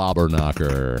slobber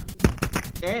knocker.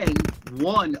 And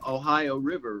one Ohio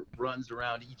River runs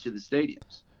around each of the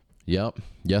stadiums. Yep.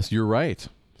 Yes, you're right.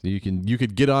 You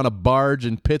could get on a barge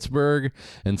in Pittsburgh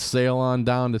and sail on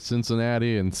down to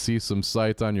Cincinnati and see some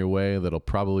sights on your way that'll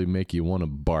probably make you want to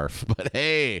barf. But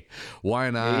hey, why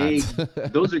not? Hey,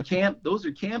 those are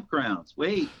campgrounds.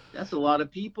 Wait, that's a lot of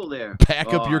people there.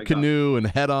 Pack up your canoe and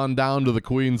head on down to the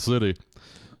Queen City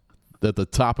at the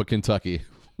top of Kentucky.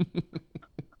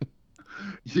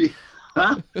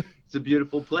 It's a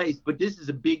beautiful place, but this is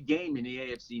a big game in the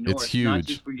AFC North. It's huge. Not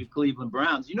just for your Cleveland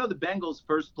Browns. You know the Bengals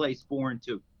first place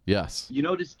 4-2. Yes. You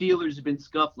know the Steelers have been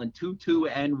scuffling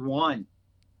 2-2-1.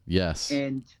 Yes.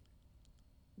 And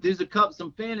there's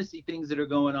some fantasy things that are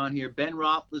going on here. Ben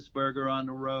Roethlisberger on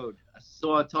the road. I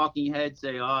saw a talking head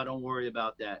say, "Oh, don't worry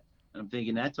about that." And I'm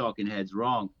thinking that talking head's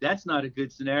wrong. That's not a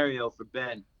good scenario for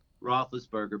Ben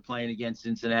Roethlisberger playing against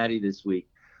Cincinnati this week.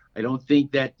 I don't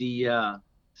think that the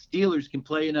Steelers can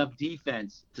play enough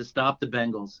defense to stop the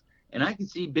Bengals. And I can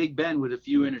see Big Ben with a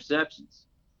few interceptions.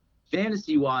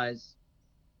 Fantasy-wise,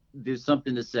 there's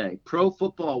something to say. Pro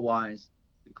football-wise,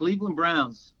 the Cleveland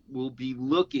Browns will be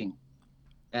looking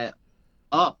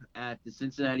up at the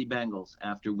Cincinnati Bengals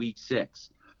after week 6.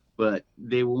 But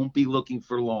they won't be looking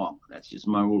for long. That's just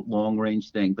my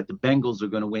long-range thing. But the Bengals are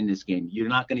going to win this game. You're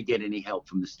not going to get any help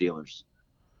from the Steelers.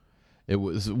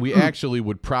 We actually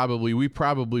would probably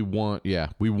want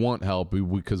help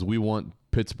because we want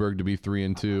Pittsburgh to be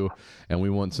 3-2 and we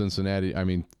want Cincinnati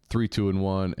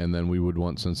 3-2-1, and then we would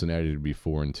want Cincinnati to be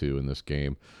 4-2 in this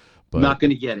game. But not going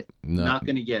to get it. No. Not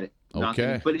going to get it.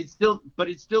 Okay. But it's still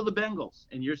the Bengals,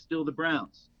 and you're still the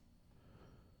Browns.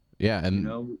 Yeah,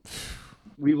 and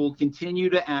we will continue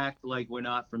to act like we're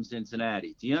not from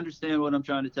Cincinnati. Do you understand what I'm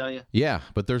trying to tell you? Yeah,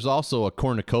 but there's also a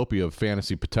cornucopia of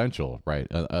fantasy potential, right?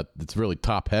 It's really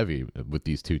top heavy with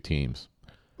these two teams.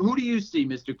 Who do you see,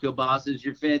 Mr. Kilbasa, as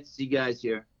your fantasy guys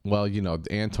here? Well,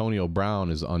 Antonio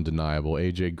Brown is undeniable.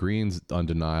 AJ Green's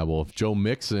undeniable. If Joe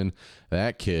Mixon,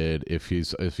 that kid, if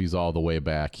he's all the way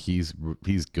back, he's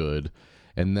good.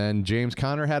 And then James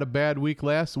Conner had a bad week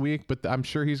last week, but I'm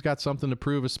sure he's got something to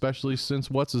prove, especially since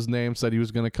what's-his-name said he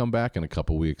was going to come back in a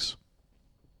couple weeks.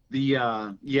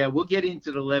 We'll get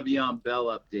into the Le'Veon Bell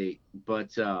update, but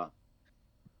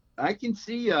I can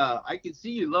see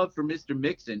your love for Mr.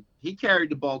 Mixon. He carried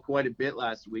the ball quite a bit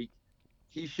last week.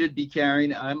 He should be carrying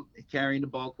the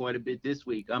ball quite a bit this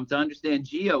week. To understand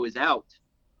Gio is out,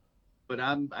 but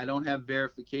I don't have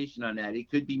verification on that. It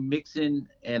could be Mixon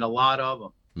and a lot of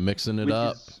them. Mixing it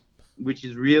up. Which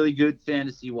is really good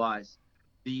fantasy-wise.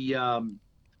 The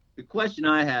question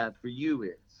I have for you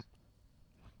is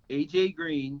A.J.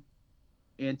 Green,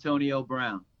 Antonio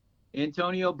Brown.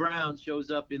 Antonio Brown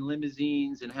shows up in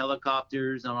limousines and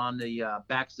helicopters and on the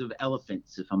backs of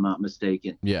elephants, if I'm not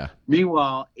mistaken. Yeah.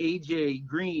 Meanwhile, A.J.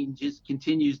 Green just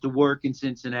continues to work in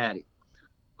Cincinnati.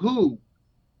 Who,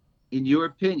 in your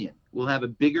opinion, will have a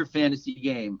bigger fantasy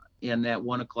game in that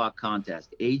 1 o'clock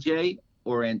contest? A.J.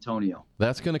 or Antonio?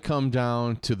 That's going to come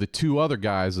down to the two other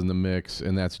guys in the mix,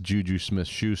 and that's Juju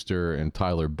Smith-Schuster and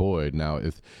Tyler Boyd. Now,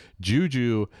 if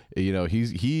Juju,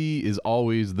 he is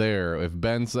always there. If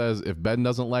Ben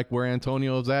doesn't like where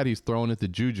Antonio is at, he's throwing it to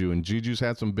Juju, and Juju's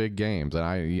had some big games.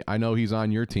 And I know he's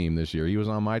on your team this year. He was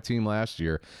on my team last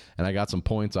year, and I got some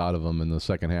points out of him in the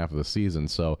second half of the season.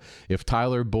 So if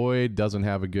Tyler Boyd doesn't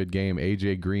have a good game,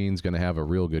 A.J. Green's going to have a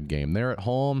real good game. They're at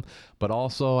home, but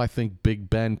also I think Big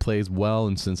Ben plays well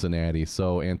in Cincinnati.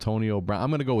 So Antonio Brown, I'm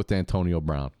going to go with Antonio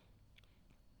Brown.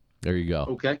 There you go.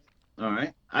 Okay. All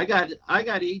right. I got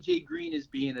A.J. Green as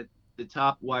being the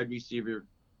top wide receiver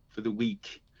for the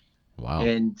week. Wow.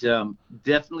 And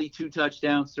definitely 2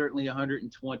 touchdowns, certainly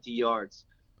 120 yards.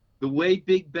 The way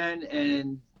Big Ben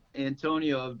and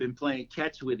Antonio have been playing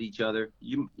catch with each other,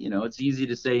 it's easy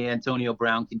to say Antonio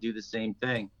Brown can do the same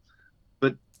thing.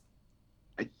 But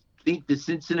I think the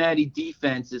Cincinnati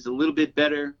defense is a little bit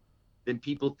better than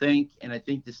people think, and I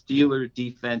think the Steelers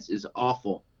defense is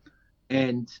awful.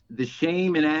 And the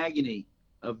shame and agony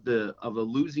of a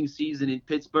losing season in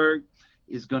Pittsburgh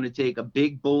is going to take a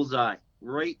big bullseye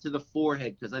right to the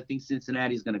forehead, because I think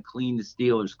Cincinnati is going to clean the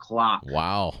Steelers' clock.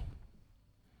 Wow.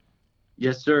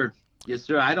 Yes, sir. Yes,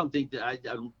 sir. I don't think the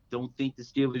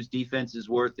Steelers' defense is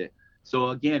worth it. So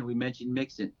again, we mentioned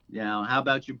Mixon. Now, how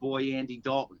about your boy Andy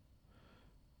Dalton?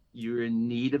 You're in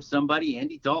need of somebody.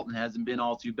 Andy Dalton hasn't been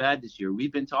all too bad this year.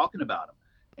 We've been talking about him.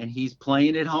 and he's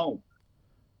playing at home.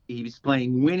 He's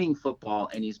playing winning football,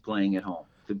 and he's playing at home.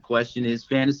 The question is,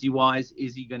 fantasy-wise,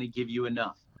 is he going to give you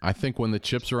enough? I think when the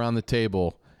chips are on the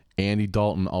table, Andy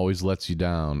Dalton always lets you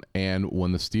down. And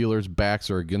when the Steelers' backs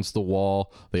are against the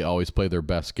wall, they always play their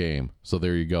best game. So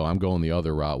there you go. I'm going the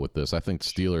other route with this. I think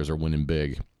Steelers are winning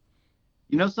big.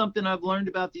 You know something I've learned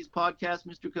about these podcasts,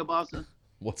 Mr. Kielbasa?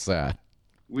 What's that?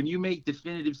 When you make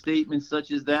definitive statements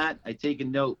such as that, I take a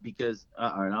note because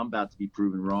all right, I'm about to be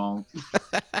proven wrong.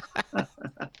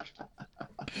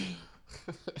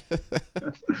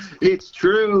 It's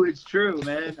true,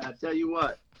 man. I tell you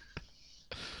what.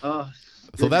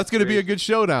 So that's going to be a good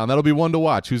showdown. That'll be one to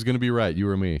watch. Who's going to be right, you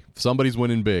or me? Somebody's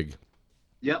winning big.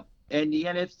 Yep. And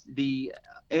the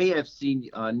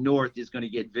AFC North is going to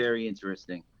get very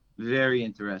interesting. Very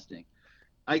interesting.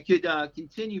 I could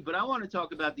continue, but I want to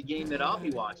talk about the game that I'll be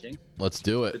watching. Let's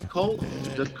do it. The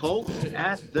Colts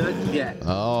at the Jets.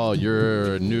 Oh,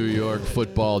 your New York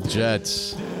Football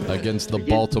Jets against the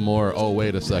Baltimore. Oh,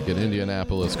 wait a second.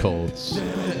 Indianapolis Colts.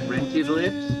 Rented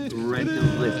lips.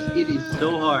 It is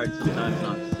so hard sometimes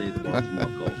not to say the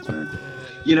Baltimore Colts, man.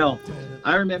 You know,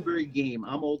 I remember a game.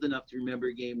 I'm old enough to remember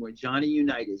a game where Johnny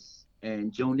Unitas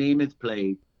and Joe Namath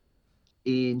played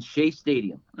in Shea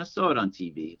Stadium. I saw it on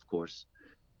TV, of course.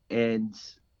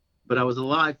 But I was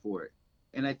alive for it.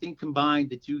 And I think combined,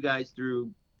 the two guys threw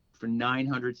for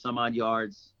 900 some odd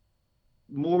yards,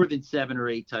 more than 7 or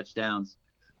 8 touchdowns.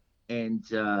 And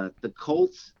the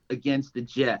Colts against the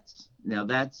Jets. Now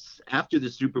that's after the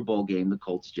Super Bowl game, the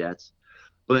Colts Jets.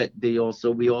 But we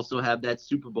also have that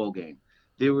Super Bowl game.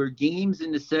 There were games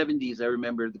in the 70s. I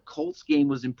remember the Colts game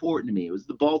was important to me. It was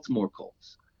the Baltimore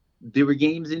Colts. There were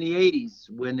games in the 80s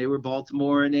when they were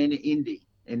Baltimore and then Indy.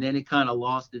 And then it kind of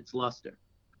lost its luster.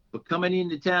 But coming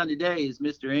into town today is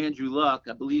Mr. Andrew Luck.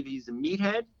 I believe he's a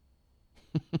meathead.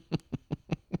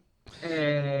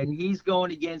 And he's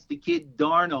going against the kid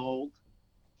Darnold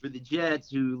for the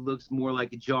Jets, who looks more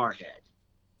like a jarhead.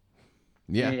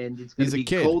 Yeah, and it's going to be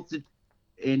Colts,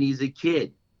 and he's a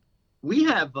kid. We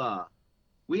have a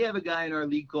guy in our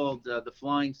league called the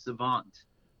Flying Savant.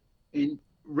 In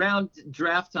round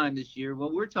draft time this year,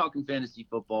 well, we're talking fantasy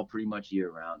football pretty much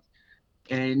year round.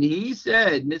 And he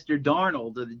said Mr.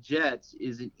 Darnold of the Jets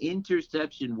is an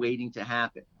interception waiting to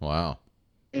happen. Wow.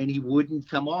 And he wouldn't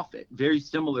come off it. Very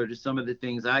similar to some of the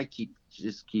things I keep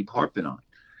harping on.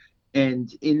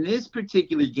 And in this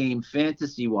particular game,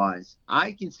 fantasy-wise,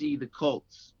 I can see the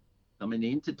Colts coming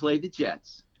in to play the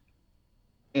Jets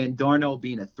and Darnold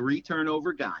being a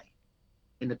 3-turnover guy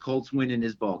and the Colts winning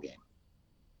this ball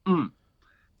game.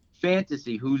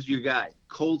 Fantasy, who's your guy?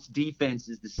 Colts defense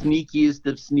is the sneakiest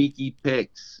of sneaky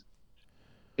picks.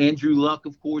 Andrew Luck,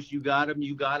 of course, you got him.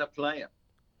 You got to play him.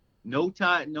 No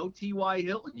T.Y.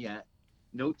 Hilton yet.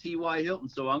 No T.Y. Hilton.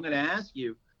 So I'm going to ask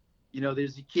you,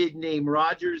 there's a kid named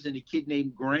Rogers and a kid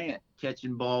named Grant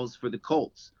catching balls for the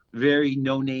Colts. Very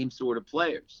no-name sort of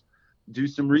players. Do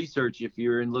some research if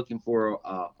you're looking for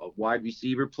a wide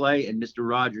receiver play, and Mr.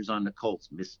 Rogers on the Colts.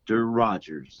 Mr.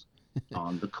 Rogers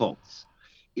on the Colts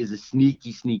is a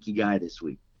sneaky guy this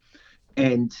week.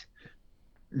 And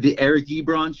the Eric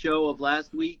Ebron show of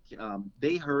last week,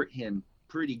 they hurt him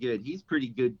pretty good. He's pretty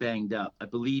good banged up. I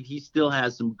believe he still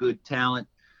has some good talent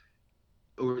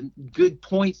or good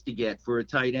points to get for a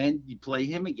tight end. You play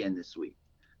him again this week.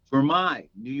 For my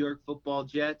New York Football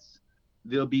Jets,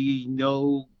 there'll be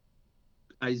no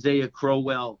Isaiah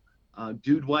Crowell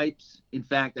dude wipes. In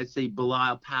fact, I'd say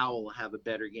Bilal Powell will have a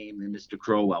better game than Mr.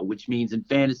 Crowell, which means in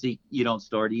fantasy, you don't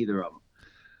start either of them.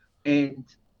 And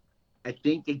I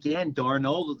think, again,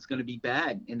 Darnold is going to be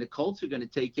bad, and the Colts are going to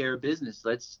take care of business.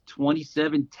 That's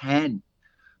 27-10.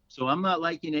 So I'm not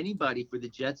liking anybody for the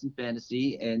Jets in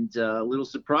fantasy, and a little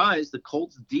surprised, the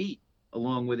Colts D,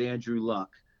 along with Andrew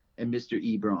Luck and Mr.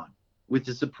 Ebron, with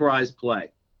the surprise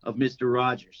play of Mr.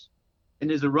 Rogers. And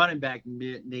there's a running back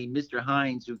named Mr.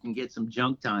 Hines who can get some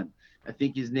junk time. I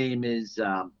think his name is,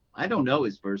 I don't know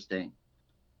his first name.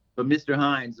 But Mr.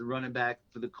 Hines, the running back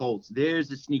for the Colts. There's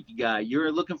a sneaky guy.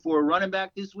 You're looking for a running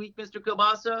back this week, Mr.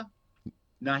 Kielbasa?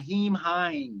 Nyheim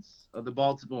Hines of the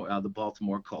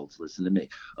Baltimore Colts. Listen to me.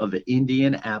 Of the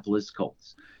Indianapolis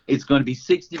Colts. It's going to be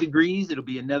 60 degrees. It'll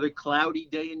be another cloudy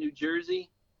day in New Jersey.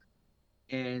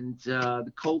 And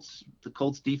the Colts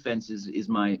defense is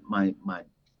my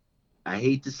I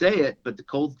hate to say it, but the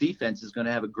Colts defense is going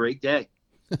to have a great day.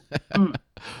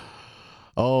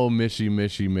 Oh,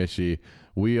 Mishy.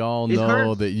 We all It know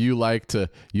hurts. that you like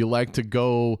to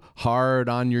go hard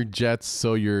on your Jets,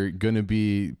 so you're going to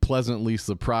be pleasantly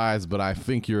surprised. But I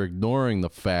think you're ignoring the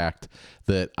fact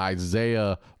that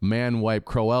Isaiah Manwipe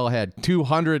Crowell had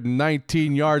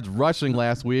 219 yards rushing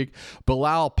last week.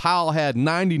 Bilal Powell had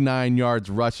 99 yards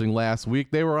rushing last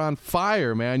week. They were on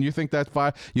fire, man. You think that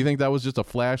was just a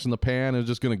flash in the pan and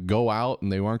just going to go out,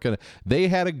 and they weren't going to? They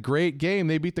had a great game.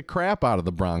 They beat the crap out of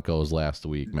the Broncos last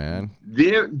week, man.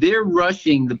 They're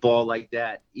rushing the ball like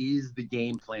that is the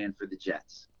game plan for the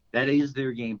Jets. That is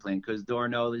their game plan because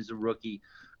Darnold is a rookie.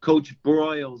 Coach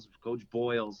Boyles,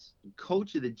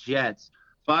 coach of the Jets,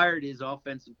 fired his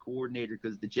offensive coordinator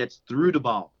because the Jets threw the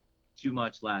ball too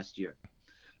much last year.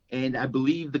 And I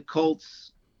believe the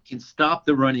Colts can stop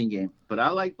the running game. But I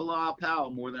like Bilal Powell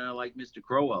more than I like Mr.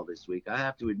 Crowell this week. I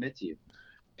have to admit to you.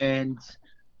 And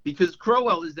because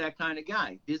Crowell is that kind of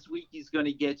guy. This week he's going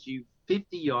to get you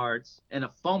 50 yards and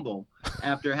a fumble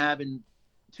after having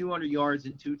 200 yards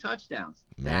and 2 touchdowns.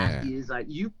 Man.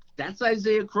 That's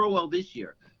Isaiah Crowell this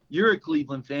year. You're a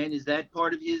Cleveland fan. Is that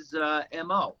part of his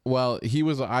MO? Well,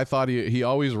 I thought he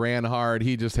always ran hard.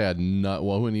 He just had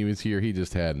when he was here, he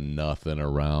just had nothing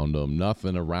around him,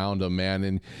 man.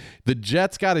 And the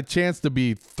Jets got a chance to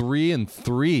be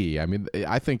 3-3. I mean,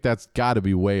 I think that's got to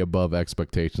be way above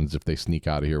expectations if they sneak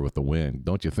out of here with the win.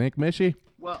 Don't you think, Mishy?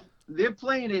 Well, they're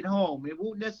playing at home. It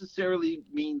won't necessarily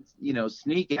mean,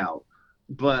 sneak out,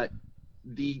 but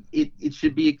it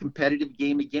should be a competitive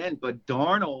game again. But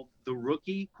Darnold, the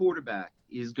rookie quarterback,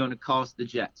 is going to cost the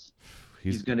Jets.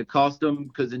 He's going to cost them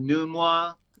because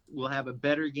Enunwa will have a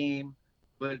better game,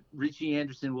 but Richie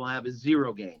Anderson will have a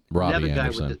 0 game. Robbie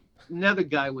Anderson. Another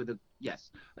guy with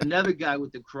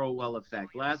the Crowell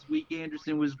effect. Last week,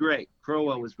 Anderson was great.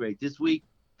 Crowell was great. This week,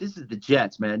 this is the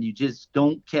Jets, man. You just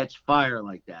don't catch fire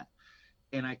like that.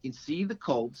 And I can see the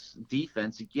Colts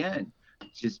defense again,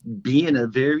 just being a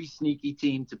very sneaky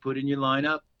team to put in your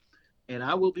lineup. And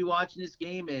I will be watching this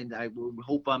game, and I will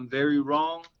hope I'm very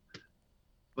wrong,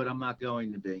 but I'm not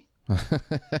going to be.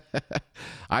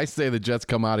 I say the Jets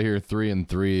come out of here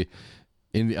 3-3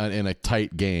 in a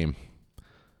tight game.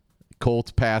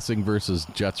 Colts passing versus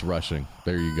Jets rushing.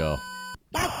 There you go.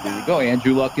 There you go.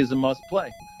 Andrew Luck is a must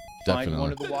play. Definitely. Find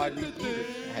one of the wide receivers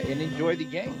and enjoy the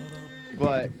game.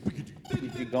 But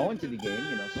if you go into the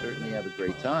game, certainly have a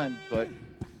great time. But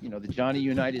the Johnny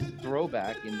Unitas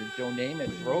throwback and the Joe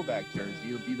Namath throwback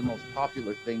jersey will be the most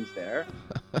popular things there.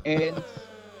 And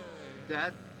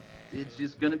that it's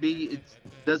just going to be, it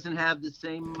doesn't have the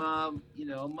same,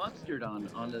 mustard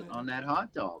on that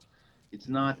hot dog. It's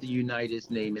not the Unitas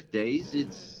Namath days.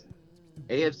 It's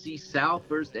AFC South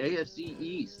versus AFC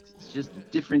East. It's just a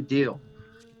different deal.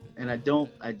 And I don't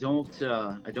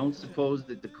suppose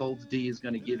that the Colts D is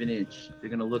going to give an inch. They're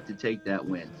going to look to take that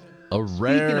win. A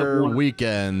rare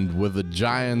weekend with the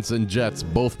Giants and Jets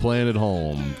both playing at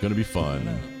home. Going to be fun.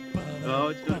 Oh,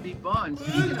 it's going to be fun.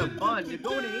 Speaking of fun, they're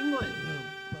going to England.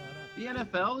 The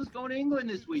NFL is going to England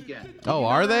this weekend. Oh,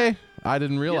 are they? I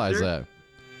didn't realize that.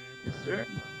 Yes, sir.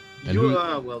 And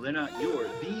well, they're not yours.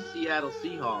 The Seattle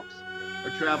Seahawks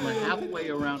are traveling halfway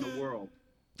around the world.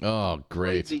 Oh,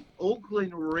 great. The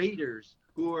Oakland Raiders,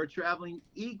 who are traveling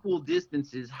equal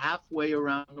distances halfway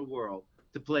around the world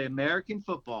to play American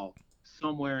football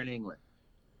somewhere in England.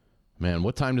 Man,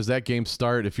 what time does that game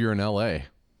start if you're in L.A.?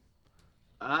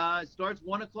 It starts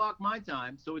 1:00 my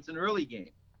time, so it's an early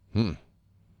game.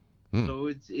 So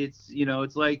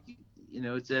it's like,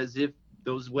 it's as if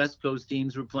those West Coast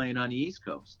teams were playing on the East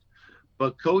Coast.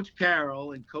 But Coach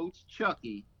Carroll and Coach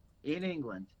Chucky in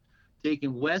England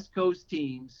taking West Coast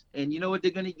teams, and you know what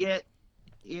they're going to get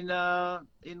in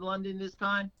London this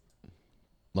time?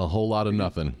 A whole lot of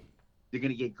nothing. They're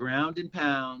going to get ground and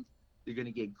pound. They're going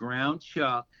to get ground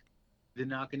chuck. They're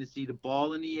not going to see the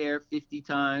ball in the air 50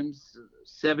 times,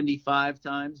 75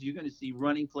 times. You're going to see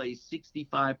running plays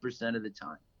 65% of the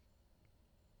time.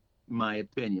 My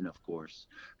opinion, of course.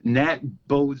 And that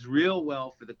bodes real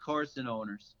well for the Carson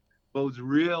owners, bodes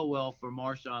real well for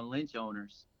Marshawn Lynch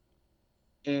owners.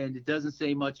 And it doesn't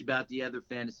say much about the other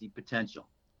fantasy potential.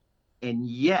 And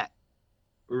yet,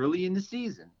 early in the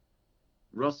season,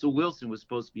 Russell Wilson was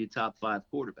supposed to be a top 5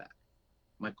 quarterback.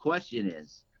 My question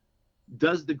is,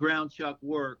 does the ground chuck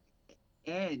work,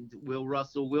 and will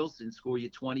Russell Wilson score you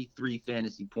 23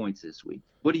 fantasy points this week?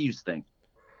 What do you think?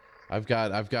 I've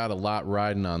got a lot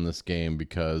riding on this game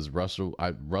because Russell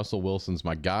Wilson's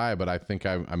my guy, but I think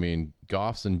I mean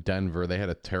Goff's in Denver. They had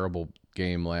a terrible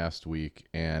game last week,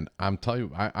 and I'm telling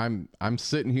you, I'm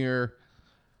sitting here.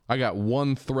 I got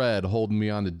one thread holding me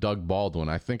on to Doug Baldwin.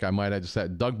 I think I might have just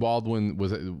said Doug Baldwin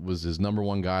was his number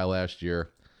 1 guy last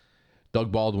year.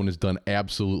 Doug Baldwin has done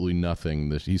absolutely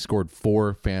nothing. He scored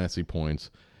 4 fantasy points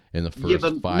in the first Yeah,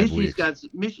 but 5 weeks.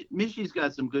 Mishy's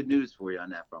got some good news for you on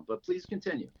that front, but please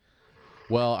continue.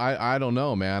 Well, I don't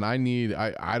know, man.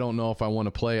 I don't know if I want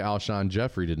to play Alshon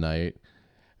Jeffrey tonight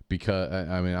because,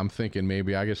 I mean, I'm thinking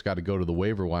maybe I just got to go to the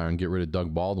waiver wire and get rid of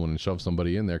Doug Baldwin and shove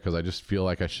somebody in there because I just feel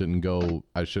like I shouldn't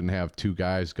have 2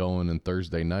 guys going in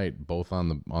Thursday night, both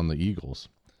on the Eagles.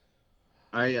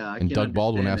 And Doug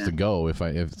Baldwin has to go if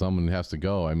someone has to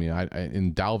go. I mean,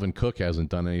 and Dalvin Cook hasn't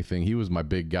done anything. He was my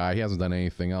big guy. He hasn't done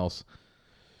anything else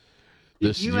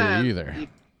this year either.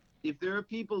 If there are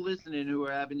people listening who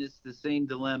are having the same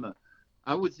dilemma,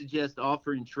 I would suggest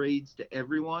offering trades to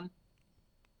everyone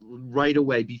right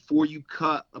away before you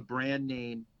cut a brand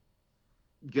name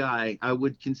guy. I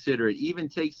would consider it. Even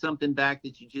take something back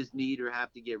that you just need or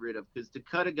have to get rid of, because to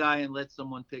cut a guy and let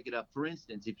someone pick it up, for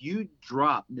instance, if you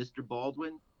drop Mr.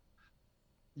 Baldwin,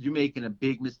 you're making a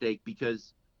big mistake,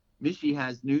 because Mishy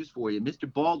has news for you.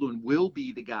 Mr. Baldwin will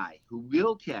be the guy who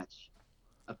will catch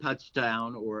a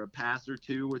touchdown or a pass or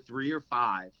 2 or 3 or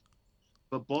 5,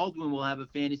 but Baldwin will have a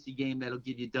fantasy game that'll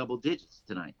give you double digits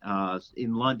tonight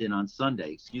in London on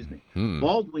Sunday. Excuse me.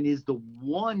 Baldwin is the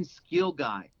one skill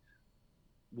guy,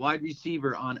 wide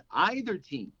receiver on either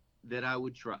team that I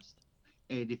would trust.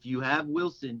 And if you have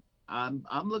Wilson, I'm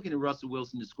looking at Russell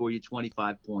Wilson to score you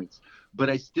 25 points, but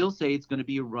I still say it's going to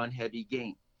be a run-heavy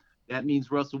game. That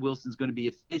means Russell Wilson's going to be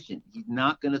efficient. He's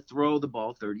not going to throw the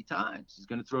ball 30 times. He's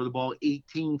going to throw the ball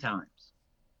 18 times,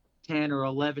 10 or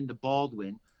 11 to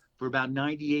Baldwin for about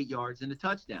 98 yards and a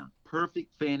touchdown.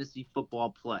 Perfect fantasy football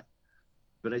play.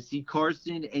 But I see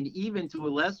Carson and even to a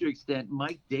lesser extent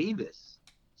Mike Davis,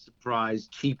 surprise,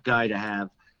 cheap guy to have,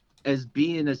 as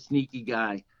being a sneaky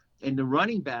guy. And the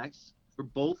running backs for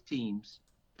both teams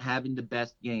having the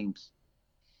best games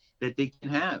that they can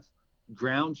have.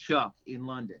 Ground chuck in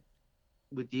London,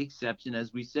 with the exception,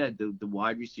 as we said, the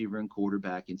wide receiver and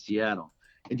quarterback in Seattle.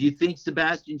 And do you think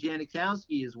Sebastian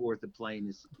Janikowski is worth a play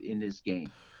in this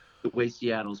game, the way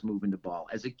Seattle's moving the ball?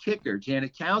 As a kicker,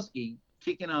 Janikowski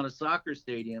kicking on a soccer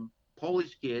stadium,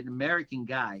 Polish kid, American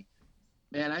guy,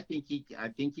 man, I think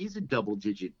he's a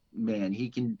double-digit man. He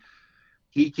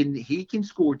can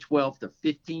score 12 to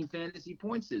 15 fantasy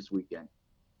points this weekend.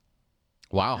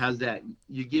 Wow. How's that?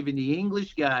 You're giving the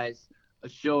English guys a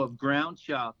show of ground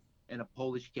chuck and a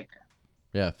Polish kicker.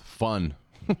 Yeah, fun.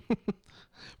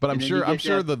 But I'm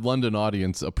sure the London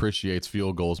audience appreciates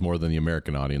field goals more than the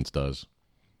American audience does.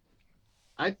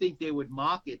 I think they would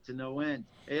mock it to no end.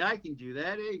 Hey, I can do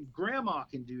that. Hey, Grandma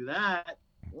can do that.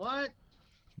 What?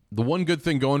 The one good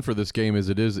thing going for this game is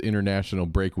it is international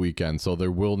break weekend, so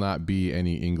there will not be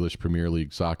any English Premier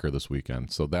League soccer this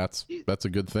weekend. So that's a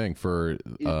good thing for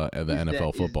the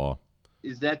NFL football.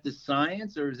 Is that the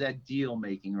science or is that deal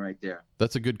making right there?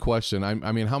 That's a good question.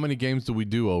 I mean, how many games do we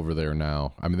do over there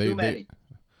now? I mean, Too many.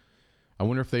 I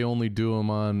wonder if they only do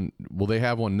them on. Will they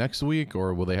have one next week,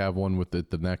 or will they have one with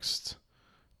the next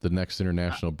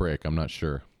international break? I'm not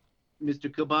sure. Mr.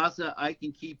 Kabasa, I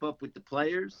can keep up with the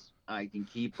players. I can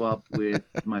keep up with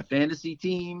my fantasy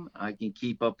team. I can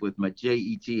keep up with my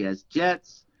JETS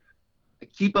Jets. I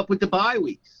keep up with the bye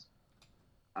weeks.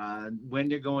 When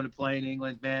they're going to play in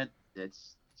England, man,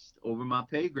 that's over my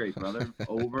pay grade, brother.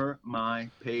 Over my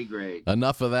pay grade.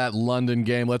 Enough of that London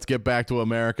game. Let's get back to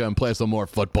America and play some more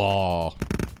football.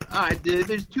 All right,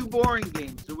 there's 2 boring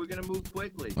games, so we're going to move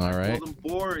quickly. All right. I call them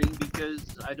boring because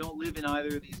I don't live in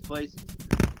either of these places.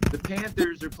 The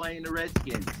Panthers are playing the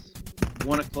Redskins,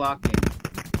 1 o'clock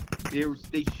game.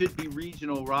 They should be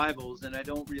regional rivals, and I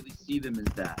don't really see them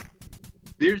as that.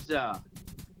 There's a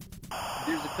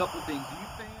couple things. Are you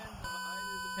fans of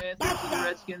either the Panthers or the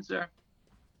Redskins, sir?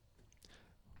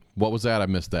 What was that? I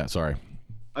missed that. Sorry.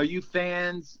 Are you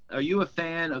a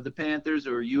fan of the Panthers,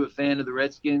 or are you a fan of the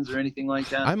Redskins or anything like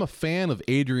that? I'm a fan of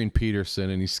Adrian Peterson,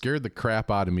 and he scared the crap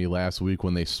out of me last week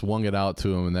when they swung it out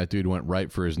to him, and that dude went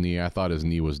right for his knee. I thought his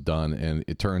knee was done, and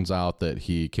it turns out that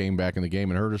he came back in the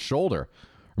game and hurt his shoulder.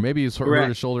 Or maybe he's hurt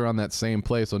his shoulder on that same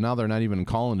play, so now they're not even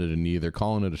calling it a knee. They're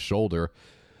calling it a shoulder,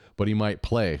 but he might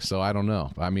play, so I don't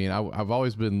know. I mean, I've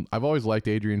always liked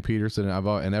Adrian Peterson,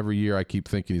 and every year I keep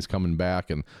thinking he's coming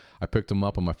back, and I picked him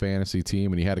up on my fantasy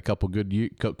team, and he had a couple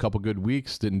good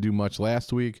weeks. Didn't do much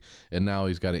last week, and now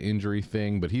he's got an injury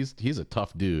thing. But he's a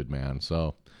tough dude, man.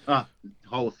 So Hall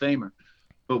of Famer.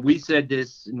 But we said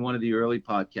this in one of the early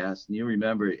podcasts, and you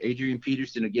remember Adrian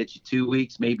Peterson will get you 2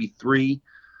 weeks, maybe 3.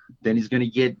 Then he's going to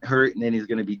get hurt, and then he's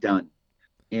going to be done.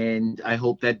 And I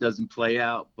hope that doesn't play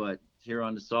out. But here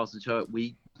on the Sausage Hut,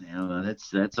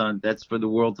 that's for the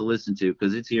world to listen to,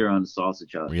 because it's here on the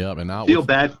Sausage Hut. Yeah, and now feel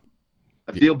bad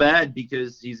I feel bad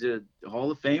because he's a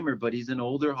Hall of Famer, but he's an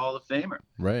older Hall of Famer.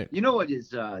 Right. You know what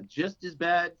is just as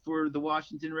bad for the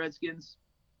Washington Redskins?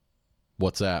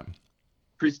 What's that?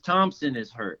 Chris Thompson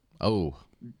is hurt. Oh.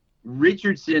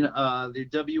 Richardson, their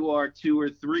WR2 or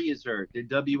 3 is hurt. Their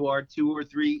WR2 or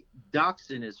 3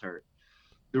 Doxson is hurt.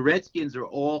 The Redskins are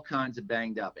all kinds of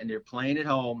banged up, and they're playing at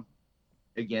home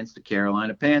against the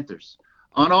Carolina Panthers.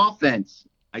 On offense,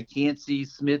 I can't see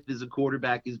Smith as a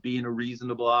quarterback as being a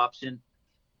reasonable option.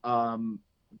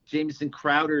 Jamison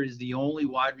Crowder is the only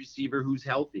wide receiver who's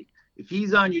healthy. If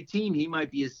he's on your team, he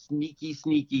might be a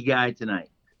sneaky guy tonight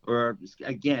or,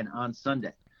 again, on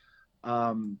Sunday.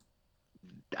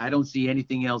 I don't see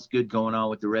anything else good going on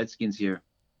with the Redskins here.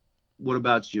 What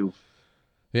about you?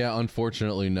 Yeah,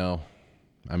 unfortunately, no.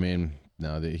 I mean,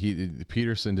 no.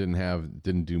 Peterson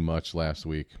didn't do much last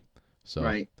week. So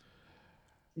right.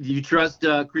 Do you trust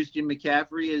Christian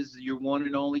McCaffrey as your one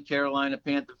and only Carolina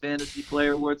Panther fantasy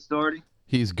player worth starting?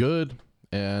 He's good,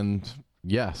 and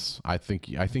yes, I think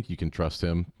you can trust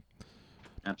him.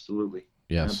 Absolutely.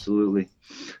 Yes. Absolutely.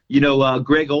 You know,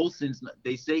 Greg Olson's,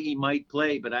 they say he might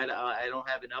play, but I don't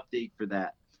have an update for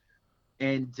that.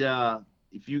 And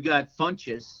if you got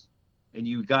Funchess and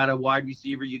you got a wide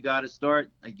receiver you got to start,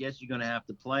 I guess you're going to have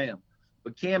to play him.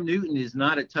 But Cam Newton is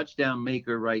not a touchdown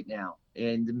maker right now.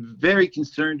 And I'm very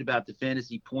concerned about the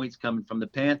fantasy points coming from the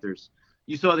Panthers.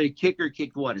 You saw their kicker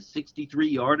kicked, what, a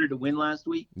 63-yarder to win last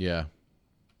week? Yeah.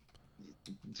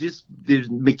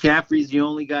 McCaffrey's the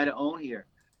only guy to own here.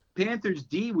 Panthers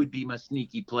D would be my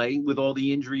sneaky play with all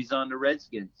the injuries on the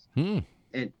Redskins. And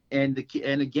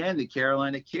again, the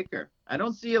Carolina kicker. I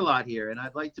don't see a lot here, and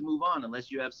I'd like to move on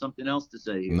unless you have something else to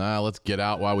say here. Nah, let's get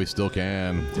out while we still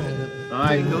can. All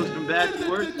right, it goes from bad to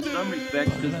worse in some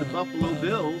respects because the Buffalo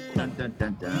Bills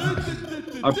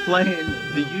are playing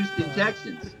the Houston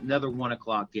Texans, another 1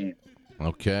 o'clock game.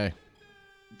 Okay.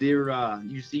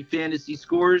 You see fantasy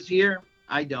scores here?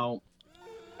 I don't.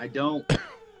 I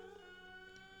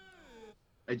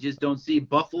just don't see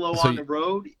Buffalo on the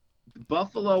road.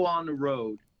 Buffalo on the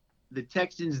road. The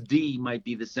Texans D might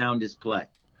be the soundest play.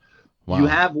 Wow. You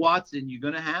have Watson. You're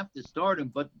going to have to start him,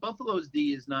 but Buffalo's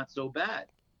D is not so bad.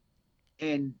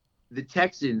 And the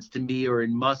Texans, to me, are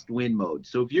in must-win mode.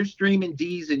 So if you're streaming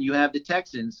Ds and you have the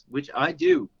Texans, which I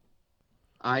do,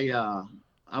 I'm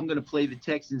going to play the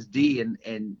Texans D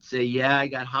and say, yeah, I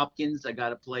got Hopkins. I got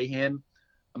to play him.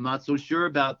 I'm not so sure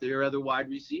about their other wide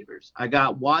receivers. I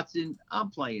got Watson. I'm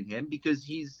playing him because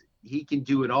he can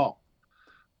do it all.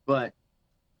 But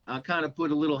I'll kind of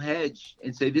put a little hedge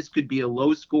and say this could be a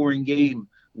low-scoring game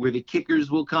where the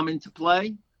kickers will come into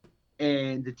play,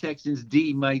 and the Texans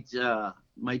D might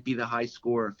be the high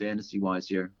scorer fantasy-wise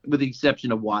here, with the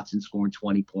exception of Watson scoring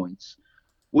 20 points.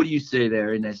 What do you say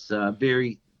there in this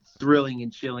very thrilling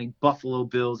and chilling Buffalo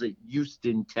Bills at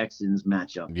Houston Texans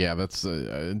matchup? Yeah, that's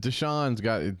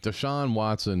Deshaun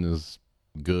Watson is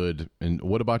good. And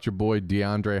what about your boy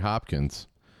DeAndre Hopkins?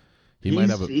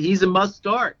 He's a must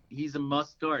start. He's a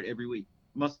must start every week.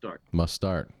 Must start.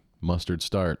 Mustard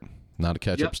start. Not a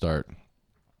catch-up start.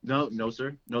 No,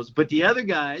 sir. No, but the other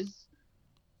guys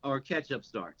are catch-up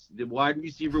starts. The wide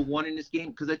receiver won in this game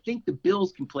because I think the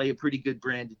Bills can play a pretty good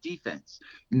brand of defense.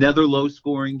 Another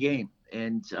low-scoring game.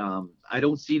 And I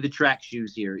don't see the track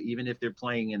shoes here, even if they're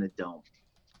playing in a dome.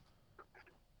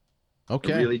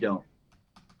 Okay. I really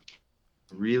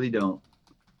don't.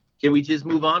 Can we just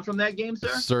move on from that game, sir?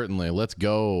 Certainly. Let's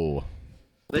go.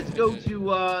 Let's go to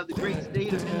the great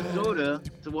state of Minnesota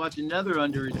to watch another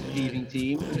underachieving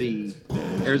team, the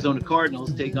Arizona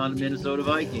Cardinals, take on the Minnesota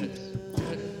Vikings.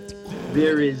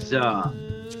 There is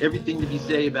everything to be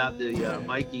said about the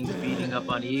Vikings beating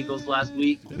up on the Eagles last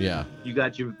week. Yeah. You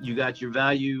got your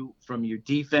value from your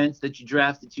defense that you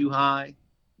drafted too high.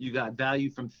 You got value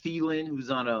from Thielen,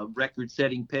 who's on a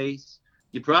record-setting pace.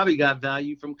 You probably got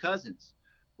value from Cousins.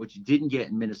 What you didn't get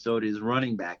in Minnesota is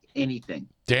running back anything.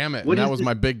 Damn it. That was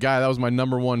my big guy. That was my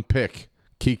number one pick.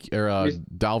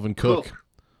 Dalvin Cook.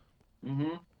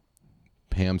 Mm-hmm.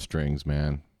 Hamstrings,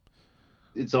 man.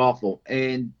 It's awful.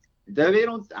 And they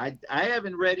don't. I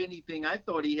haven't read anything. I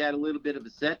thought he had a little bit of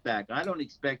a setback. I don't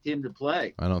expect him to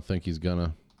play. I don't think he's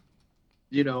gonna.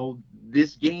 You know,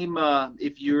 this game,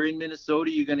 if you're in Minnesota,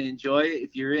 you're going to enjoy it.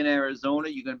 If you're in Arizona,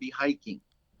 you're going to be hiking.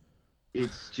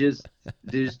 It's just,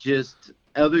 there's just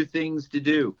other things to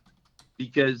do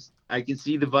because I can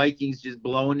see the Vikings just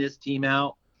blowing this team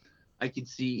out. I can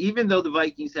see, even though the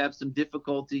Vikings have some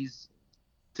difficulties,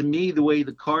 to me, the way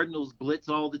the Cardinals blitz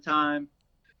all the time,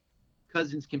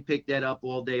 Cousins can pick that up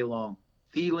all day long.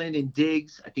 Thielen and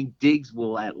Diggs, I think Diggs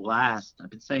will at last, I've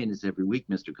been saying this every week,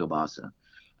 Mr. Kobasa,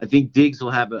 I think Diggs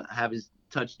will have his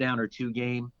touchdown or two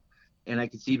game. and I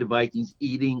can see the Vikings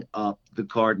eating up the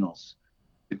Cardinals.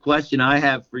 The question I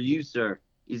have for you, sir,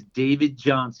 is David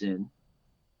Johnson.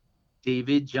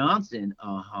 David Johnson,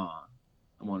 I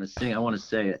want to sing, I want to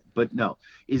say it, but no.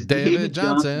 Is David David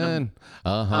Johnson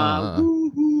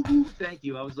Johnson. Thank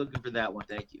you. I was looking for that one.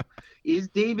 Thank you. Is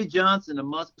David Johnson a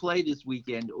must play this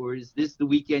weekend, or is this the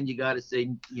weekend you got to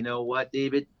say, you know what,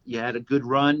 David, you had a good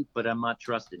run, but I'm not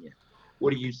trusting you?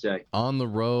 What do you say? On the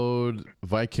road,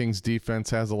 Vikings defense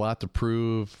has a lot to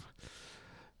prove.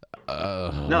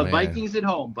 No, man. Vikings at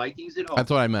home. Vikings at home.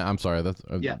 That's what I meant. I'm sorry. That's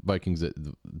Vikings at.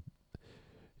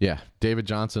 Yeah, David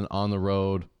Johnson on the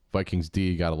road. Vikings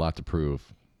D got a lot to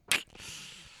prove.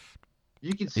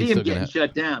 You can see him getting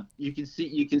shut down. You can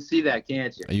see that,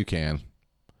 can't you? You can.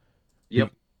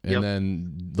 Yep. And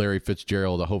then Larry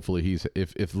Fitzgerald. Hopefully he's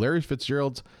if Larry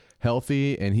Fitzgerald's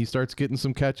healthy and he starts getting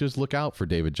some catches, look out for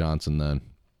David Johnson then.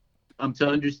 I'm to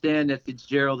understand that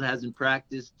Fitzgerald hasn't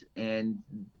practiced, and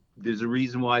there's a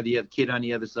reason why the kid on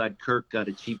the other side, Kirk, got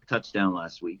a cheap touchdown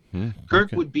last week.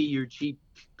 Kirk would be your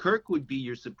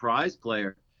surprise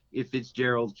player if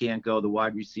Fitzgerald can't go, the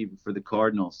wide receiver for the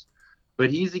Cardinals.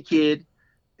 But he's a kid.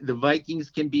 The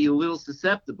Vikings can be a little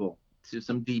susceptible to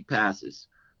some deep passes.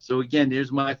 So, again,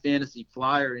 there's my fantasy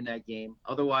flyer in that game.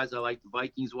 Otherwise, I like the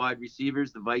Vikings wide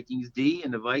receivers, the Vikings D,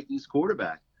 and the Vikings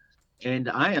quarterback. And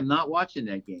I am not watching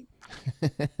that game.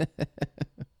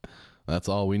 That's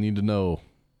all we need to know.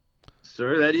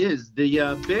 Sir, that is. The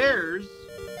Bears,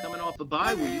 coming off a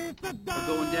bye week, are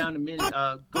going down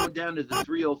to the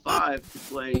 305 to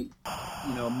play,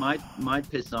 my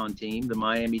piss-on team, the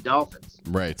Miami Dolphins.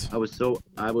 Right. I was so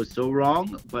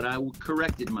wrong, but I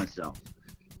corrected myself.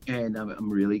 And I'm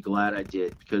really glad I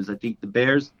did, because I think the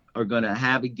Bears are going to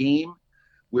have a game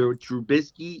where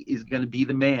Trubisky is going to be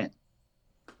the man.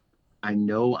 I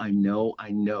know.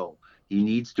 He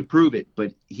needs to prove it,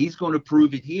 but he's going to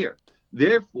prove it here.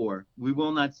 Therefore, we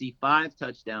will not see 5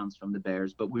 touchdowns from the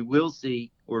Bears, but we will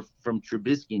see, or from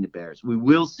Trubisky and the Bears, we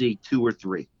will see 2 or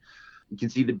 3. You can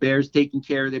see the Bears taking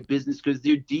care of their business because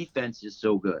their defense is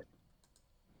so good.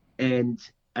 And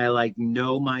I like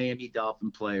no Miami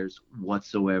Dolphin players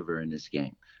whatsoever in this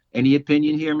game. Any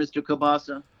opinion here, Mr.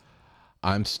 Cabasa?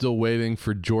 I'm still waiting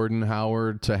for Jordan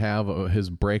Howard to have his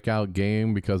breakout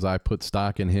game because I put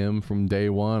stock in him from day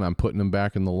one. I'm putting him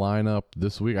back in the lineup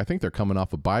this week. I think they're coming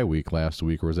off a bye week last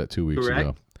week, or was that 2 weeks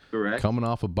ago? Correct. Coming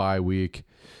off a bye week.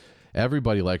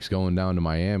 Everybody likes going down to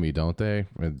Miami, don't they?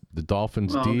 The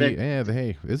Dolphins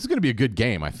hey, this is going to be a good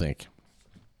game, I think.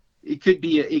 It could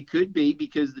be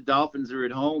because the Dolphins are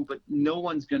at home, but no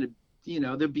one's going to,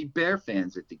 there'll be Bear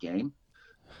fans at the game.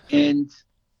 And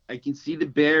I can see the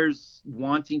Bears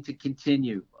wanting to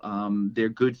continue their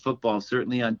good football,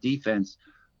 certainly on defense,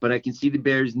 but I can see the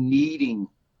Bears needing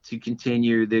to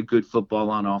continue their good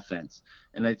football on offense.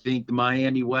 And I think the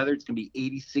Miami weather, it's going to be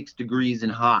 86 degrees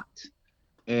and hot,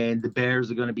 and the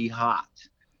Bears are going to be hot.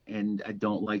 And I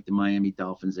don't like the Miami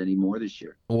Dolphins anymore this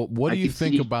year. Well, what do you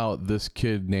think about this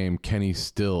kid named Kenny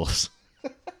Stills?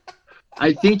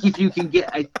 I think if you can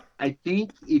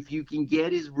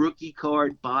get his rookie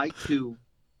card by 2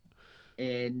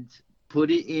 and put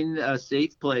it in a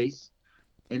safe place,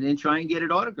 and then try and get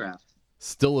it autographed.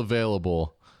 Still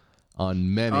available on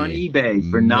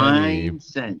eBay for 9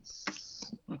 cents.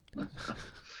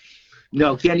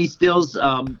 No, Kenny Stills.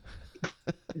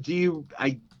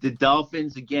 The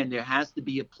Dolphins, again, there has to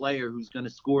be a player who's going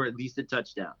to score at least a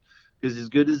touchdown, because as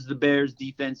good as the Bears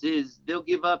defense is, they'll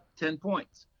give up 10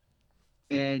 points.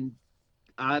 And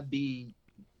I'd be,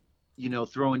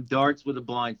 throwing darts with a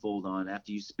blindfold on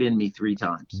after you spin me 3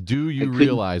 times. Do you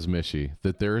realize, Mishy,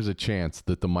 that there is a chance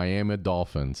that the Miami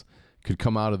Dolphins could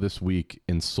come out of this week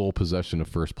in sole possession of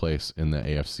first place in the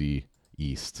AFC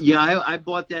East? Yeah, I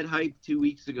bought that hype 2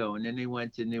 weeks ago, and then they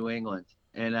went to New England.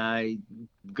 And I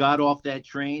got off that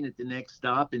train at the next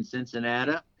stop in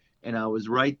Cincinnati, and I was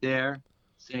right there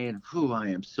saying, I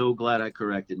am so glad I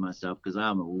corrected myself, because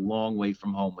I'm a long way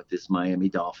from home with this Miami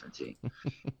Dolphin team.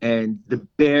 And the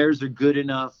Bears are good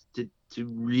enough to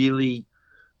really,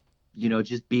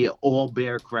 just be an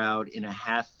all-Bear crowd in a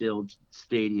half-filled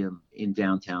stadium in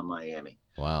downtown Miami.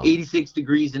 Wow. 86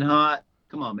 degrees and hot.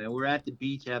 Come on, man. We're at the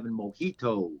beach having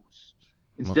mojitos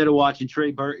instead of watching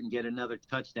Trey Burton get another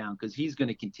touchdown, because he's going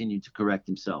to continue to correct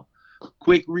himself.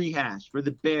 Quick rehash for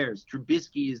the Bears.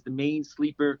 Trubisky is the main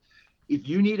sleeper. If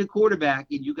you need a quarterback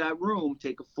and you got room,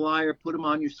 take a flyer, put him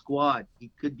on your squad. He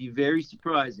could be very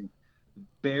surprising. The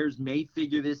Bears may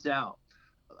figure this out.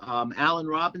 Allen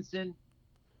Robinson,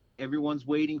 everyone's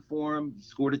waiting for him. He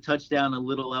scored a touchdown and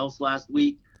little else last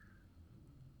week.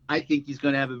 I think he's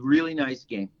going to have a really nice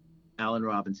game. Allen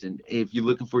Robinson. If you're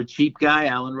looking for a cheap guy,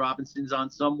 Allen Robinson's on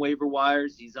some waiver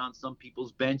wires. He's on some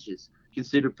people's benches.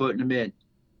 Consider putting him in.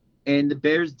 And the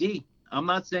Bears D. I'm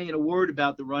not saying a word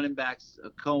about the running backs,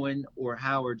 Cohen or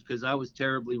Howard, because I was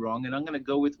terribly wrong. And I'm going to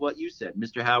go with what you said.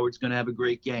 Mr. Howard's going to have a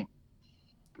great game.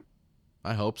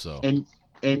 I hope so. And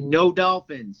no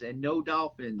Dolphins. And no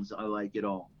Dolphins. I like it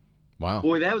all. Wow.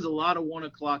 Boy, that was a lot of 1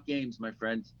 o'clock games, my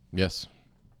friend. Yes.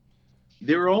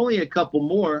 There are only a couple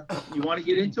more. You want to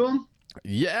get into them?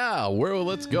 Yeah,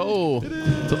 let's go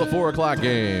to the 4 o'clock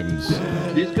games.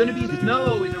 There's going to be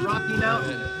snow in the Rocky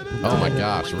Mountains. Oh my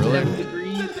gosh, really? 7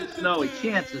 degrees of snow, a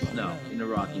chance of snow in the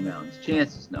Rocky Mountains.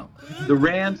 Chance of snow. The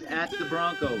Rams at the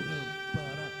Broncos.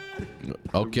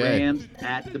 Okay. The Rams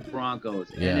at the Broncos.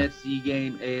 Yeah. NFC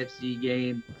game, AFC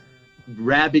game.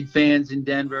 Rabid fans in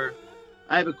Denver.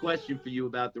 I have a question for you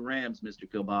about the Rams, Mr.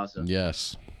 Kilbasa.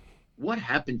 Yes. What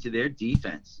happened to their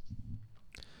defense?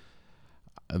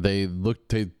 They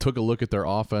took a look at their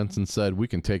offense and said, we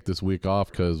can take this week off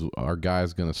because our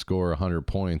guy's going to score 100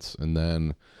 points. And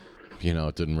then,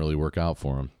 it didn't really work out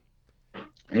for them.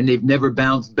 And they've never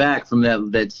bounced back from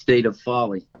that state of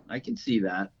folly. I can see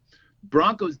that.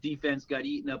 Broncos defense got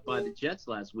eaten up by the Jets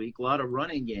last week. A lot of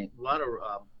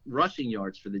rushing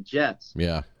yards for the Jets.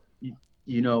 Yeah.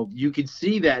 You could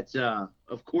see that,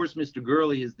 of course, Mr.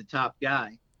 Gurley is the top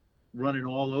guy running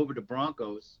all over the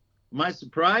Broncos. My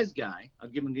surprise guy,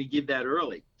 I'm going to give that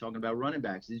early, talking about running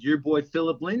backs, is your boy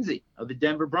Phillip Lindsay of the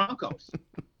Denver Broncos.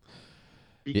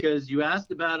 Because you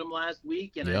asked about him last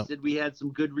week, and I said we had some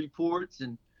good reports.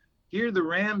 And here the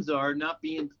Rams are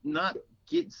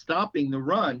stopping the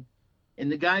run.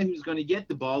 And the guy who's going to get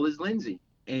the ball is Lindsay.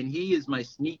 And he is my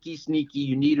sneaky,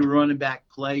 you need a running back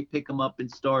play, pick him up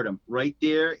and start him right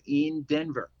there in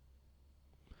Denver.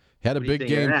 Had a big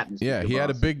game. Yeah, he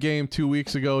had a big game 2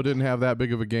 weeks ago. Didn't have that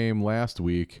big of a game last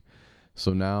week.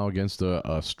 So now against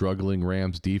a struggling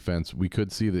Rams defense, we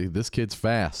could see that this kid's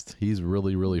fast. He's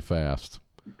really, really fast.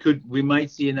 We might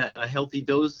see a healthy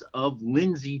dose of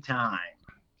Lindsay time.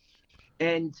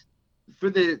 And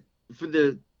for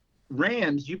the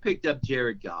Rams, you picked up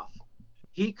Jared Goff.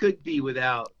 He could be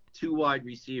without 2 wide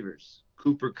receivers,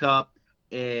 Cooper Kupp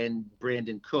and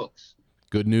Brandon Cooks.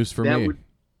 Good news for me.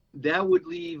 That would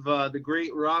leave the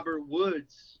great Robert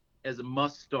Woods as a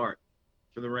must start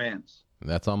for the Rams.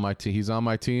 That's on my team. He's on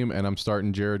my team, and I'm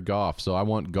starting Jared Goff. So I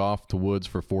want Goff to Woods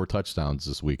for 4 touchdowns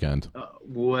this weekend.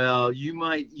 Well, you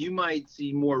might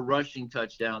see more rushing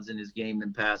touchdowns in his game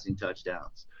than passing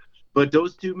touchdowns. But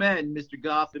those 2 men, Mr.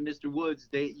 Goff and Mr. Woods,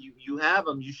 you have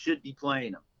them. You should be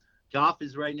playing them. Goff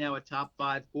is right now a top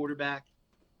 5 quarterback.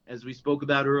 As we spoke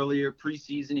about earlier,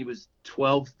 preseason he was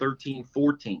 12, 13,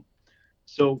 14.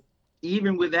 So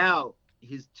even without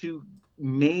his 2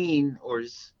 main or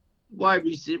his wide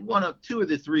receiver, 2 of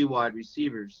the 3 wide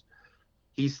receivers,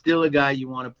 he's still a guy you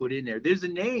want to put in there. There's a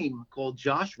name called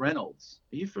Josh Reynolds.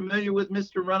 Are you familiar with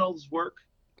Mr. Reynolds' work?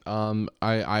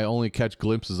 I only catch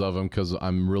glimpses of him because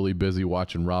I'm really busy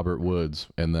watching Robert Woods,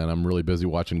 and then I'm really busy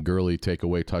watching Gurley take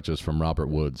away touches from Robert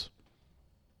Woods.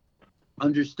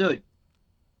 Understood.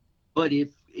 But if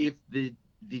the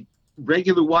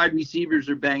regular wide receivers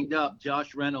are banged up,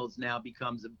 Josh Reynolds now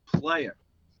becomes a player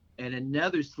and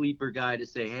another sleeper guy to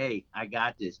say, hey, I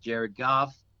got this. Jared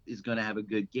Goff is going to have a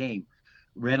good game.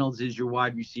 Reynolds is your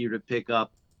wide receiver to pick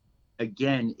up,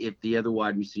 again, if the other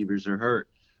wide receivers are hurt.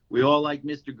 We all like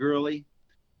Mr. Gurley.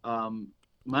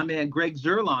 My man Greg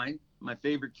Zuerlein, my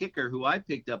favorite kicker, who I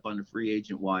picked up on the free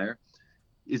agent wire,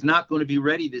 is not going to be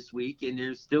ready this week, and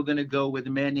they're still going to go with a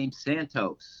man named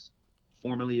Santos,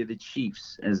 formerly of the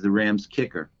Chiefs, as the Rams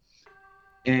kicker.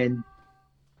 And,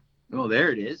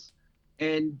 there it is.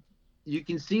 And you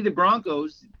can see the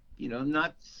Broncos,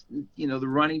 the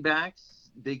running backs,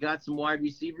 they got some wide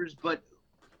receivers, but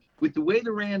with the way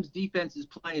the Rams defense is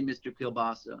playing, Mr.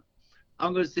 Kilbasa,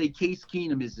 I'm going to say Case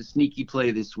Keenum is the sneaky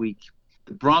play this week,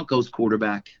 the Broncos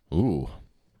quarterback. Ooh.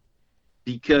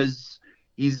 Because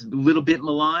he's a little bit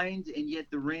maligned, and yet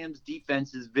the Rams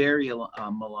defense is very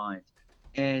maligned.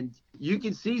 And you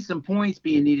can see some points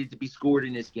being needed to be scored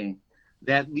in this game.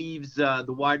 That leaves the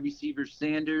wide receiver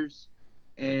Sanders.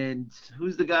 And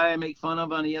who's the guy I make fun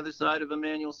of on the other side of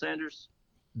Emmanuel Sanders?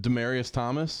 Demaryius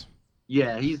Thomas?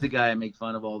 Yeah, he's the guy I make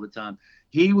fun of all the time.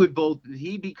 He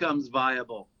becomes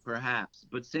viable, perhaps,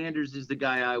 but Sanders is the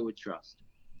guy I would trust.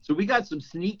 So we got some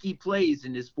sneaky plays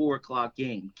in this 4 o'clock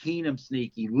game. Keenum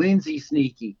sneaky, Lindsey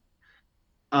sneaky.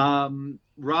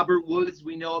 Robert Woods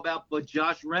we know about, but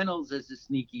Josh Reynolds is a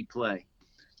sneaky play.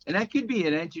 And that could be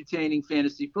an entertaining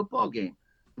fantasy football game.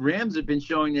 Rams have been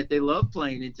showing that they love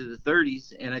playing into the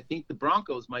 30s, and I think the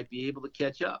Broncos might be able to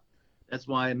catch up. That's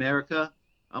why America,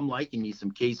 I'm liking me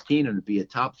some Case Keenum to be a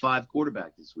top 5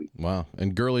 quarterback this week. Wow.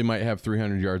 And Gurley might have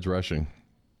 300 yards rushing.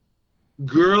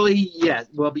 Gurley, yes.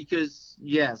 Well, because,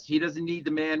 yes, he doesn't need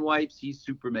the man wipes. He's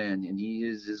Superman, and he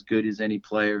is as good as any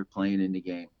player playing in the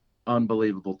game.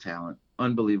 Unbelievable talent.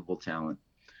 Unbelievable talent.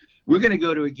 We're going to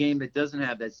go to a game that doesn't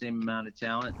have that same amount of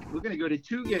talent. We're going to go to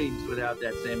 2 games without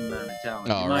that same amount of talent.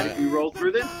 All you mind right. if we roll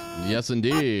through this? Yes,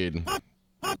 indeed.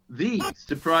 The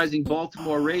surprising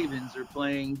Baltimore Ravens are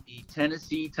playing the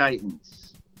Tennessee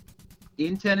Titans.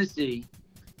 In Tennessee,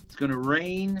 it's going to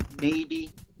rain,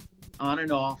 maybe, on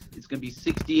and off. It's going to be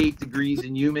 68 degrees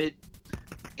and humid.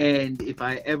 And if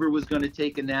I ever was going to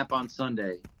take a nap on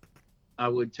Sunday, I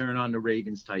would turn on the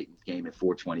Ravens-Titans game at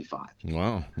 4:25.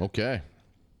 Wow. Okay.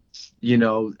 You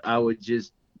know, I would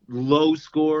just low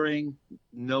scoring,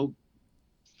 no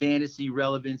fantasy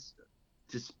relevance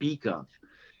to speak of.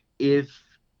 If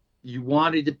you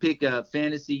wanted to pick a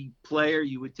fantasy player,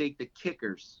 you would take the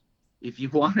kickers. If you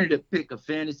wanted to pick a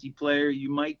fantasy player, you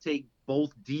might take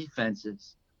both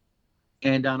defenses.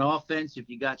 And on offense, if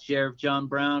you got Sheriff John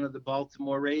Brown of the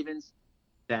Baltimore Ravens,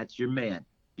 that's your man,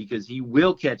 because he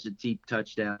will catch a deep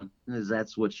touchdown, because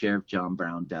that's what Sheriff John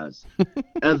Brown does.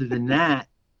 Other than that,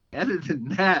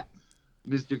 Mr.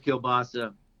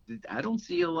 Kilbasa, I don't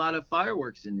see a lot of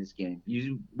fireworks in this game.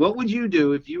 What would you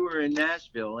do if you were in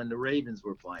Nashville and the Ravens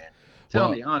were playing? Tell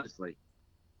me honestly.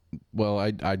 Well,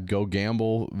 I'd go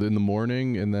gamble in the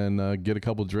morning and then get a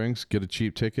couple drinks, get a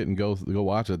cheap ticket, and go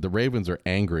watch it. The Ravens are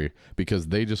angry because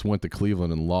they just went to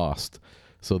Cleveland and lost.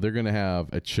 So they're going to have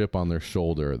a chip on their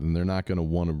shoulder, and they're not going to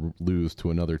want to lose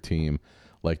to another team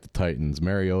like the Titans.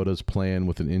 Mariota's playing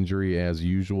with an injury as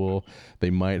usual.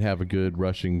 They might have a good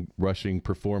rushing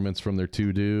performance from their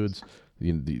 2 dudes.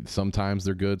 Sometimes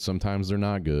they're good, sometimes they're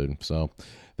not good. So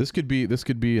this could be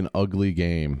an ugly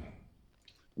game.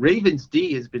 Ravens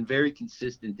D has been very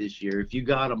consistent this year. If you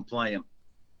got them, play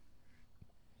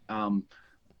them.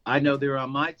 I know they're on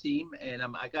my team, and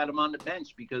I got them on the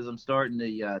bench because I'm starting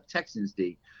the Texans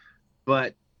D.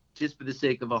 But just for the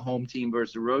sake of a home team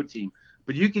versus a road team.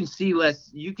 But you can see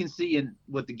in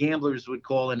what the gamblers would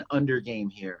call an under game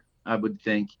here, I would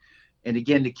think. And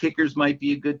again, the kickers might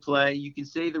be a good play. You can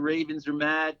say the Ravens are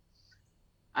mad.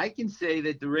 I can say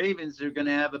that the Ravens are going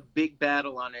to have a big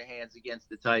battle on their hands against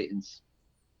the Titans.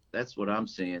 That's what I'm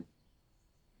saying.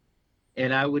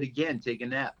 And I would, again, take a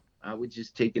nap. I would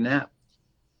just take a nap.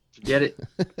 Forget it.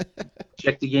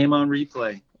 Check the game on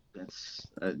replay. That's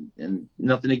and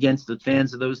nothing against the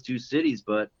fans of those 2 cities,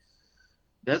 but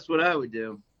that's what I would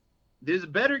do. There's a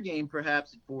better game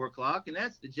perhaps at 4 o'clock, and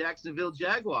that's the Jacksonville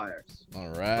Jaguars. All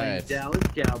right. Playing Dallas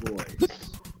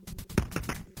Cowboys.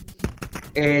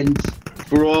 And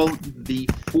for all the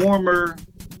former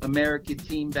American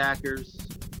team backers,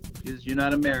 because you're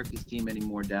not America's team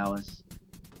anymore, Dallas.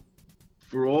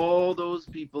 For all those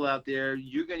people out there,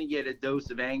 you're going to get a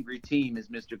dose of angry team, as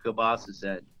Mr. Kielbasa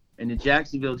said. And the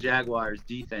Jacksonville Jaguars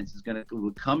defense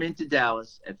will come into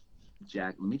Dallas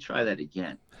let me try that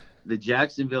again. The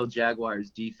Jacksonville Jaguars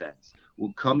defense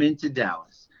will come into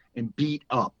Dallas and beat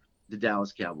up the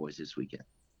Dallas Cowboys this weekend.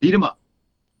 Beat them up.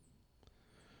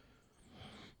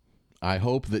 I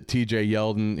hope that TJ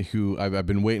Yeldon, who I've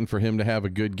been waiting for him to have a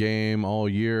good game all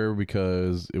year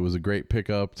because it was a great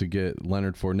pickup to get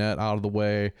Leonard Fournette out of the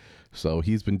way. So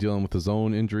he's been dealing with his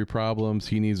own injury problems.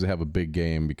 He needs to have a big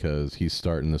game because he's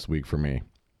starting this week for me.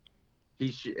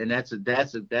 And that's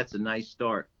a nice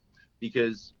start,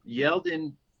 because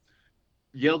Yeldon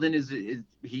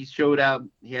he showed out.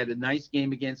 He had a nice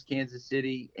game against Kansas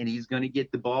City, and he's going to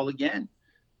get the ball again.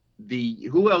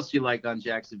 Who else you like on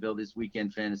Jacksonville this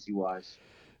weekend, fantasy wise?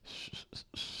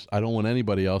 I don't want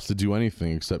anybody else to do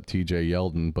anything except TJ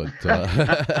Yeldon, but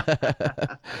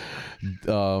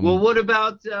well, what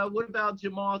about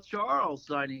Jamal Charles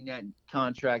signing that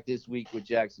contract this week with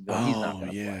Jacksonville? He's not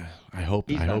going to play. I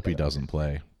hope he doesn't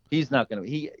play. He's not going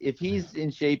to. If he's in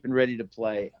shape and ready to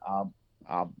play,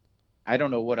 I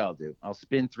don't know what I'll do. I'll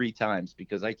spin 3 times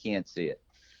because I can't see it.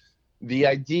 The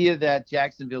idea that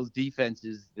Jacksonville's defense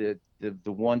is the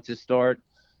one to start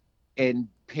and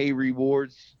pay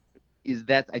rewards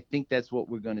I think that's what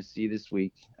we're going to see this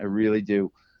week. I really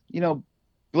do.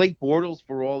 Blake Bortles,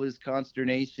 for all his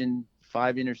consternation,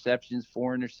 5 interceptions,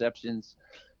 4 interceptions,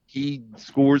 he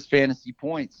scores fantasy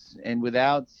points. And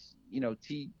without,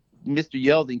 Mr.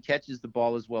 Yeldon catches the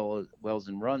ball as well as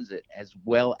runs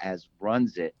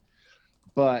it.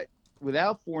 But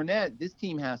without Fournette, this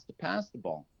team has to pass the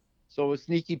ball. So a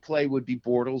sneaky play would be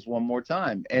Bortles one more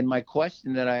time. And my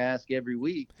question that I ask every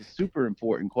week, the super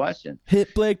important question.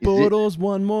 Hit Blake Bortles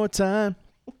one more time.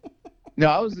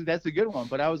 No, that's a good one.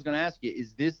 But I was going to ask you,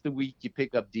 is this the week you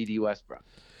pick up D.D. Westbrook?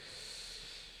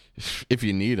 If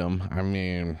you need them, I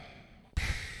mean,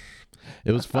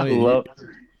 it was I funny. love.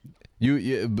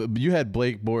 You had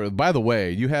Blake Bortles. By the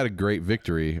way, you had a great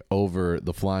victory over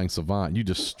the Flying Savant. You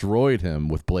destroyed him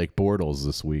with Blake Bortles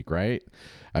this week, right?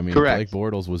 I mean, Blake Correct.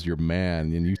 Bortles was your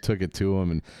man, and you took it to him.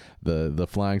 And the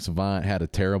Flying Savant had a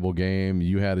terrible game.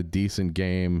 You had a decent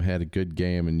game, had a good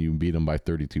game, and you beat him by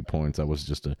 32 points. That was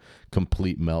just a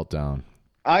complete meltdown.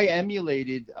 I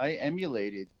emulated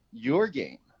your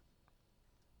game.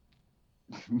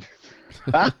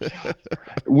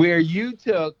 Where you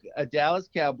took a Dallas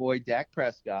Cowboy, Dak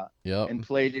Prescott, Yep. and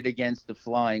played it against the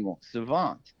Flying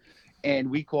Savant. And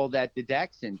we call that the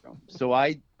Dak syndrome. So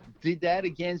I did that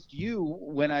against you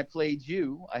when I played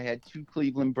you. I had 2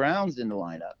 Cleveland Browns in the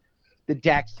lineup, the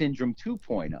Dak syndrome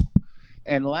 2.0.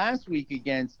 And last week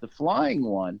against the Flying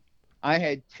one, I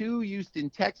had 2 Houston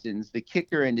Texans, the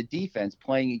kicker and the defense,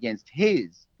 playing against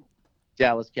his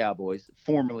Dallas Cowboys,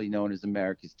 formerly known as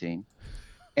America's team.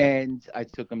 And I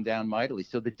took them down mightily.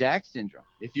 So the Dak syndrome.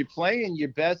 If you're playing your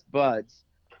best buds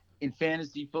in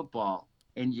fantasy football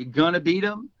and you're going to beat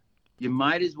them, you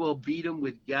might as well beat them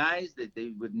with guys that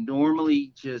they would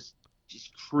normally just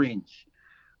cringe.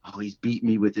 Oh, he's beat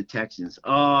me with the Texans.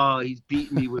 Oh, he's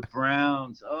beat me with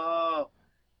Browns. Oh,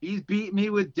 he's beat me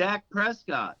with Dak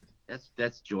Prescott.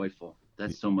 That's joyful.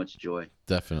 That's so much joy.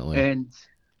 Definitely. And,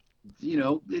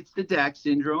 it's the Dak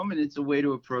syndrome, and it's a way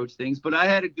to approach things. But I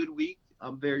had a good week.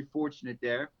 I'm very fortunate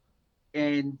there.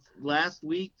 And last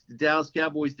week, the Dallas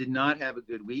Cowboys did not have a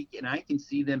good week, and I can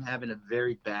see them having a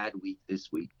very bad week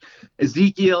this week.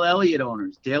 Ezekiel Elliott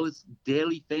owners,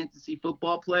 daily fantasy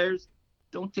football players,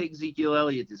 don't take Ezekiel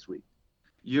Elliott this week.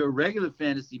 You're a regular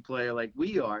fantasy player like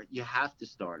we are, you have to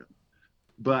start him.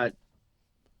 But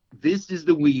this is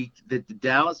the week that the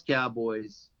Dallas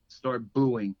Cowboys start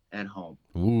booing at home.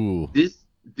 Ooh.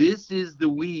 This is the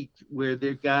week where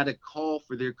they've got to call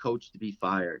for their coach to be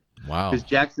fired. Wow. Because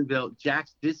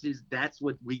that's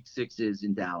what week 6 is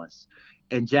in Dallas.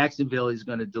 And Jacksonville is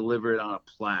going to deliver it on a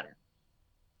platter.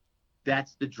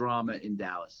 That's the drama in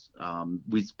Dallas.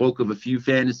 We spoke of a few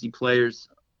fantasy players,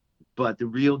 but the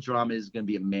real drama is going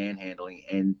to be a manhandling.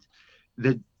 And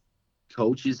the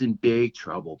coach is in big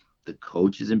trouble.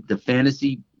 The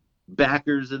fantasy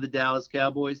backers of the Dallas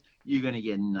Cowboys, you're going to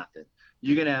get nothing.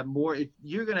 You're going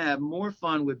to have more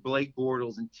fun with Blake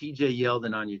Bortles and TJ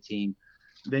Yeldon on your team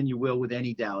than you will with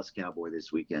any Dallas Cowboy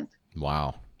this weekend.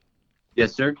 Wow.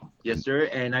 Yes, sir. Yes, sir.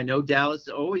 And I know Dallas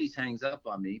always hangs up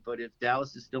on me, but if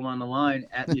Dallas is still on the line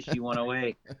at Mishy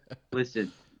 108,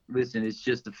 listen, it's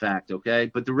just a fact, okay?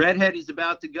 But the redhead is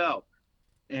about to go,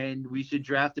 and we should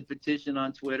draft a petition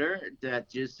on Twitter that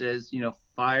just says,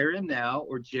 fire him now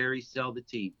or Jerry sell the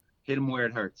team. Hit him where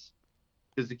it hurts.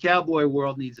 Because the Cowboy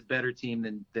world needs a better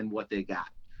team than what they got.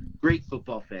 Great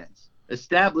football fans,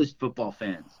 established football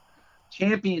fans,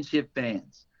 championship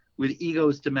fans with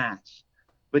egos to match.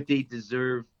 But they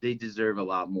deserve a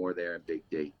lot more there in Big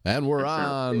D. And we're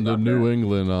on to New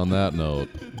England on that note.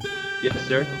 Yes,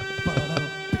 sir.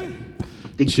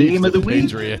 The Chiefs game of the week.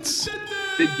 Patriots.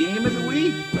 The game of the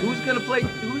week. Who's gonna play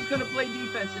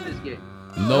defense in this game?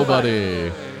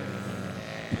 Nobody.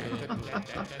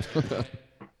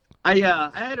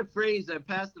 I had a phrase. I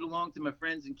passed it along to my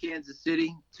friends in Kansas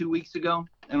City 2 weeks ago,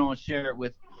 and I want to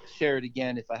share it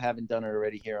again if I haven't done it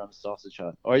already here on the Sausage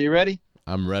Hut. Are you ready?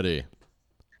 I'm ready.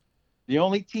 The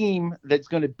only team that's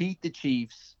going to beat the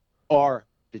Chiefs are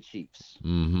the Chiefs.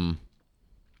 Mm-hmm.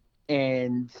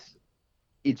 And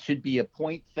it should be a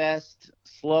point fest,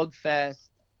 slug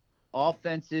fest,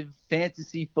 offensive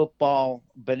fantasy football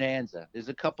bonanza. There's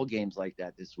a couple games like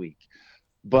that this week.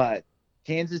 But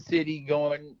Kansas City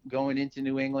going into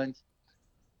New England.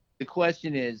 The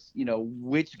question is,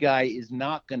 which guy is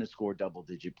not going to score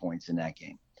double-digit points in that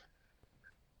game?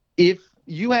 If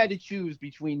you had to choose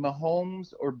between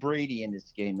Mahomes or Brady in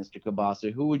this game, Mr.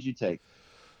 Kabasa, who would you take?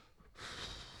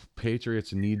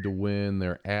 Patriots need to win.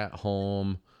 They're at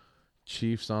home.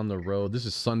 Chiefs on the road. This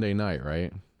is Sunday night,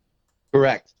 right?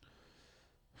 Correct.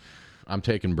 I'm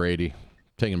taking Brady.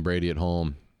 Taking Brady at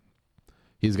home.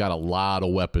 He's got a lot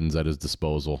of weapons at his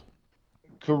disposal.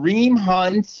 Kareem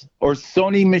Hunt or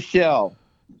Sony Michel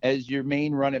as your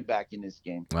main running back in this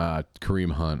game?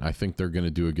 Kareem Hunt. I think they're going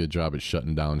to do a good job at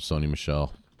shutting down Sony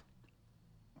Michel.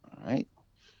 All right.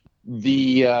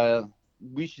 We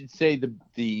should say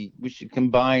we should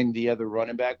combine the other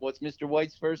running back. What's Mr.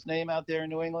 White's first name out there in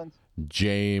New England?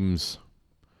 James.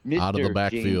 Mr. Out of the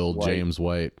backfield, James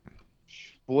White.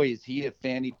 Boy, is he a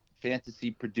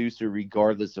fantasy producer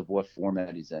regardless of what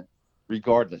format he's in.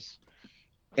 Regardless.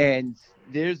 And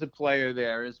there's a player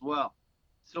there as well.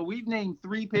 So we've named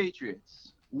 3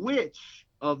 Patriots. Which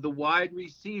of the wide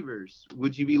receivers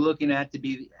would you be looking at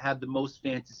to have the most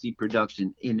fantasy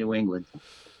production in New England?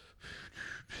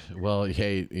 Well,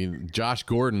 hey, Josh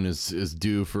Gordon is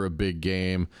due for a big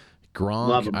game.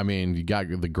 Love Gronk, him. I mean, you got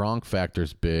the Gronk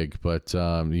factor's big, but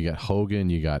you got Hogan,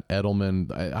 you got Edelman.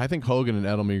 I think Hogan and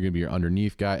Edelman are going to be your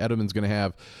underneath guy. Edelman's going to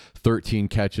have 13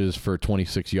 catches for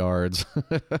 26 yards.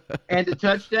 And a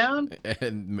touchdown?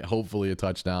 And hopefully a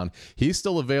touchdown. He's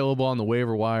still available on the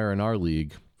waiver wire in our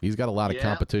league. He's got a lot of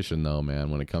competition, though, man,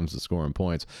 when it comes to scoring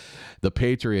points. The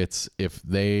Patriots, if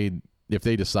they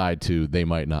decide to, they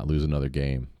might not lose another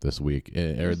game this week or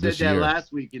this year. You said that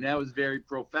last week, and that was very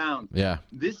profound. Yeah.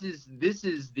 This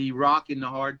is the rock in the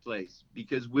hard place,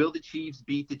 because will the Chiefs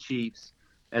beat the Chiefs,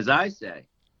 as I say,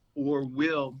 or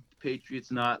will the Patriots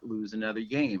not lose another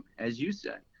game, as you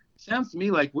say? Sounds to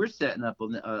me like we're setting up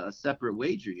a separate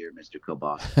wager here, Mr.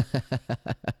 Kielbasa.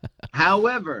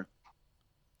 However,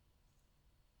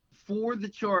 for the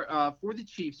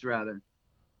Chiefs,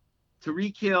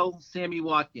 Tyreek Hill, Sammy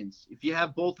Watkins. If you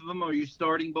have both of them, are you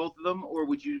starting both of them, or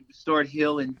would you start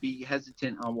Hill and be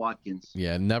hesitant on Watkins?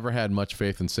 Yeah, never had much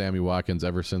faith in Sammy Watkins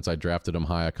ever since I drafted him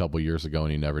high a couple years ago,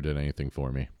 and he never did anything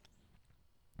for me.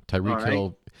 Tyreek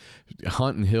Hill,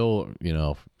 Hunt and Hill,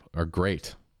 are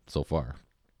great so far.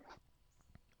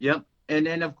 Yep. And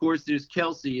then, of course, there's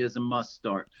Kelsey as a must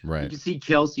start. Right. You can see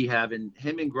Kelsey having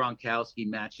him and Gronkowski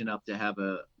matching up to have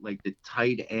the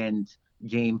tight end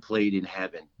game played in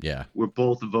heaven. Yeah. Where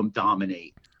both of them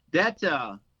dominate. Let's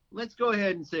go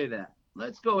ahead and say that.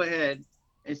 Let's go ahead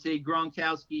and say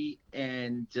Gronkowski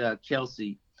and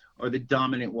Kelsey are the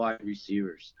dominant wide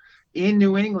receivers. In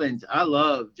New England, I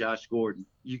love Josh Gordon.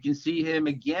 You can see him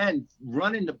again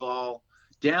running the ball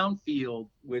downfield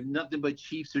when nothing but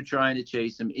Chiefs are trying to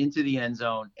chase him into the end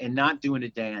zone and not doing a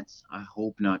dance. I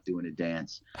hope not doing a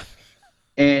dance.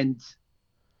 And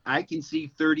I can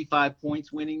see 35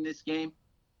 points winning this game.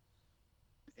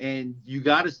 And you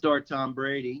got to start Tom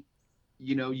Brady.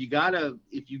 If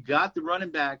you got the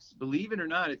running backs, believe it or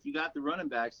not, if you got the running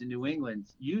backs in New England,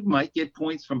 you might get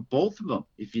points from both of them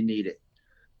if you need it.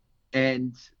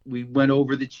 And we went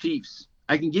over the Chiefs.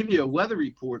 I can give you a weather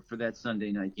report for that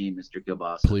Sunday night game, Mr.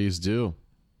 Kielbasa. Please do.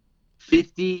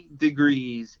 50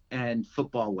 degrees and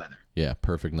football weather. Yeah,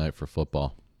 perfect night for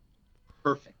football.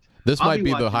 Perfect. This might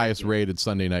be the highest rated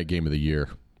Sunday night game of the year.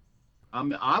 We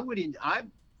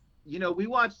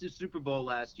watched the Super Bowl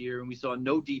last year and we saw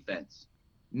no defense,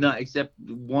 except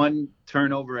one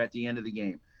turnover at the end of the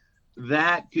game.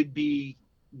 That could be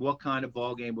what kind of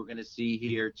ball game we're going to see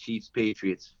here. Chiefs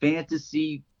Patriots,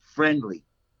 fantasy friendly.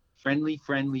 I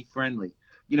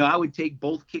would take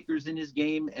both kickers in this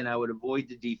game and I would avoid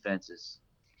the defenses.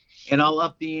 And I'll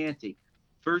up the ante.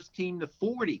 First team to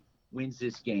 40 wins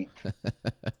this game.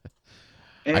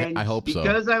 And I hope so.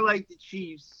 Because I like the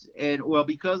Chiefs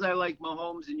because I like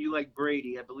Mahomes and you like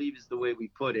Brady, I believe is the way we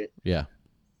put it. Yeah.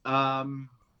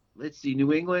 Let's see.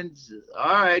 New England.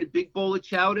 All right. A big bowl of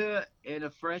chowder and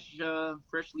a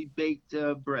freshly baked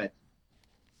bread.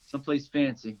 Someplace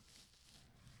fancy.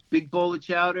 Big bowl of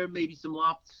chowder, maybe some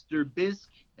lobster bisque,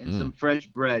 and some fresh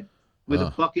bread with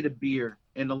a bucket of beer,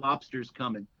 and the lobster's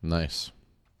coming. Nice.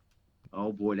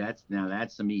 Oh, boy, that's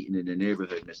some eating in the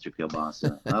neighborhood, Mr.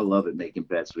 Kielbasa. I love it making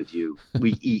bets with you.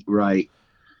 We eat right.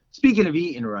 Speaking of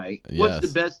eating right, what's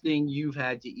the best thing you've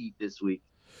had to eat this week?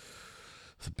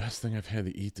 The best thing I've had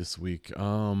to eat this week?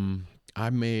 I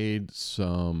made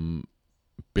some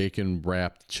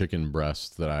bacon-wrapped chicken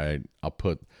breasts that I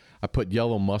put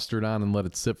yellow mustard on and let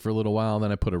it sit for a little while.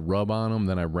 Then I put a rub on them.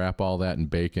 Then I wrap all that in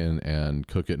bacon and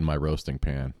cook it in my roasting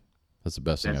pan. That's the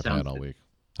best thing I've had all week.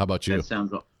 How about you? That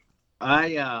sounds.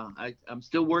 I'm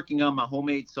still working on my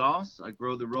homemade sauce. I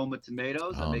grow the Roma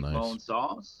tomatoes. I make my own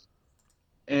sauce,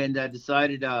 and I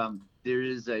decided there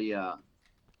is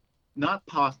not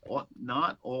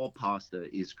all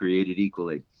pasta is created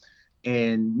equally.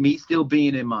 And me still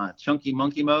being in my chunky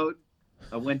monkey mode,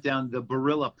 I went down the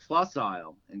Barilla Plus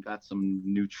aisle and got some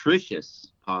nutritious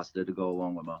pasta to go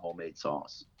along with my homemade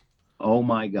sauce. Oh,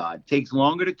 my God. Takes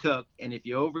longer to cook, and if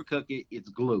you overcook it, it's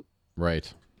glue.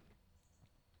 Right.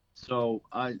 So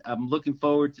I'm looking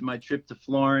forward to my trip to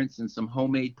Florence and some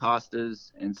homemade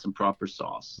pastas and some proper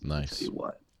sauce. Nice. See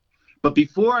what. But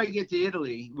before I get to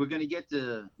Italy, we're going to get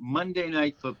to Monday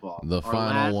Night Football. The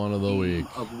final one of the week.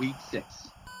 Of Week 6.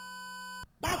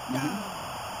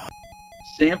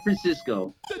 San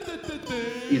Francisco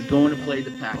is going to play the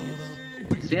Packers.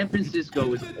 San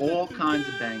Francisco is all kinds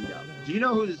of banged up. Do you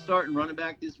know who the starting running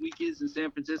back this week is in San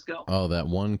Francisco? Oh, that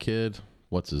one kid?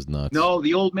 What's his nuts? No,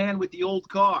 the old man with the old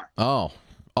car. Oh,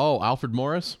 Alfred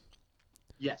Morris?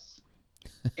 Yes.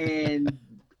 And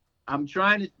I'm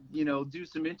trying to do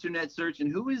some internet search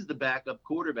and who is the backup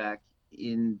quarterback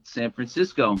in San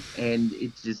Francisco, and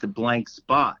it's just a blank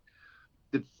spot.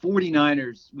 The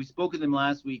 49ers, we spoke of them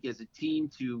last week as a team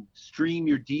to stream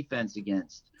your defense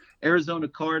against. Arizona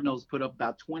Cardinals put up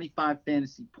about 25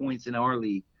 fantasy points in our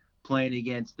league playing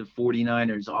against the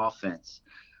 49ers offense.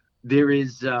 There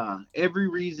is every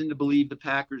reason to believe the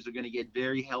Packers are going to get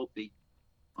very healthy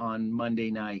on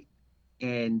Monday night.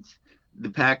 And the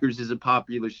Packers is a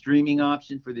popular streaming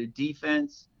option for their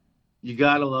defense. You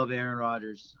got to love Aaron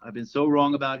Rodgers. I've been so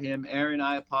wrong about him. Aaron,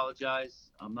 I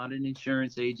apologize. I'm not an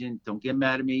insurance agent. Don't get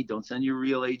mad at me. Don't send your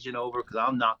real agent over because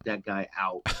I'll knock that guy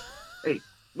out. Hey,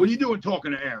 what are you doing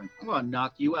talking to Aaron? I'm going to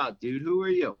knock you out, dude. Who are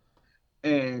you?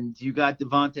 And you got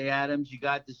Devontae Adams. You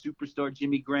got the superstar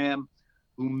Jimmy Graham,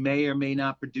 who may or may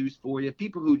not produce for you.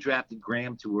 People who drafted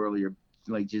Graham too early are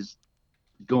like just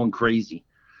going crazy.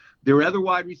 Their other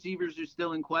wide receivers are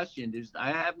still in question.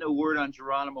 I have no word on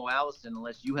Geronimo Allison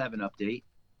unless you have an update.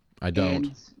 I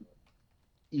don't.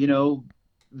 And,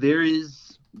 there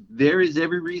is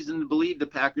every reason to believe the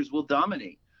Packers will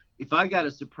dominate. If I got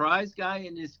a surprise guy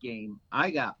in this game,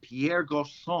 I got Pierre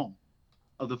Garçon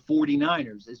of the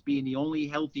 49ers as being the only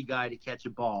healthy guy to catch a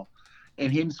ball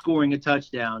and him scoring a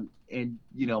touchdown and,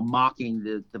 mocking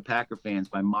the Packer fans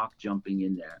by mock jumping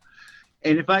in there.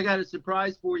 And if I got a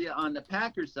surprise for you on the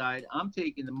Packers side, I'm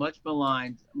taking the much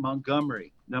maligned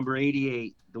Montgomery, number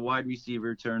 88, the wide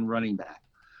receiver turned running back.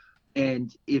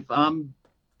 And if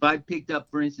I picked up,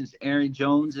 for instance, Aaron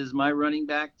Jones as my running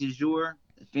back du jour,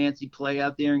 a fancy play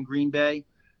out there in Green Bay,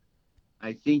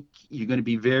 I think you're going to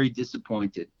be very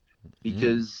disappointed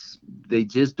because they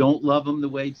just don't love him the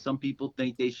way some people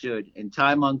think they should. And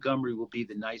Ty Montgomery will be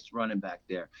the nice running back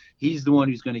there. He's the one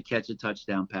who's going to catch a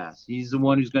touchdown pass. He's the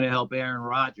one who's going to help Aaron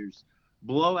Rodgers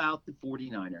blow out the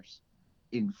 49ers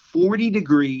in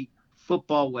 40-degree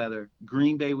football weather,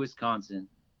 Green Bay, Wisconsin,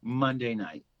 Monday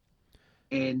night.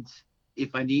 And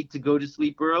if I need to go to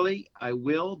sleep early, I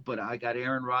will, but I got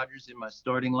Aaron Rodgers in my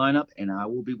starting lineup, and I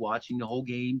will be watching the whole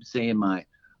game saying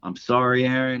I'm sorry,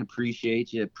 Aaron.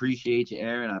 Appreciate you,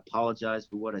 Aaron. I apologize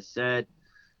for what I said.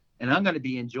 And I'm going to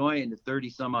be enjoying the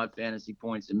 30-some-odd fantasy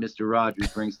points that Mr. Rogers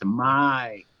brings to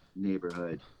my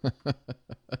neighborhood.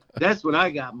 That's what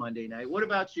I got Monday night. What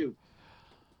about you?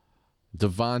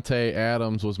 Devontae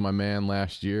Adams was my man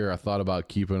last year. I thought about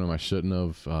keeping him. I shouldn't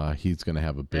have. He's going to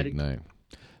have a big night.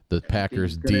 The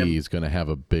Packers D is going to have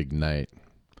a big night.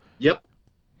 Yep.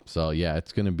 So, yeah,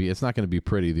 it's not going to be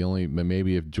pretty.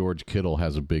 Maybe if George Kittle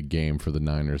has a big game for the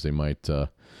Niners, they might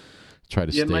try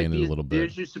to stay in it a little bit.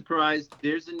 There's your surprise.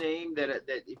 There's a name that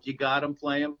if you got him,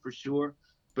 play him for sure.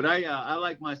 But I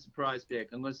like my surprise pick.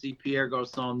 I'm going to see Pierre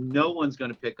Garçon. No one's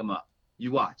going to pick him up.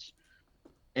 You watch.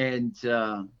 And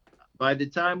by the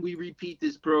time we repeat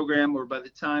this program, or by the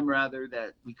time, rather,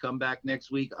 that we come back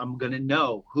next week, I'm going to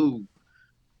know who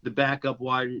the backup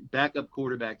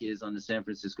quarterback is on the San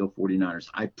Francisco 49ers.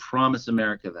 I promise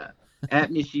America that. At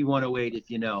Mishy 108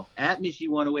 if you know. At Mishy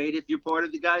 108 if you're part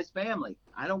of the guy's family.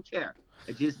 I don't care.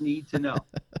 I just need to know.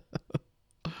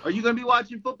 Are you going to be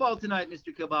watching football tonight,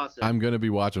 Mr. Kielbasa? I'm going to be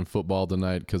watching football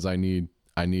tonight because I need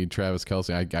Travis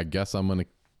Kelce. I guess I'm going to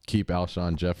keep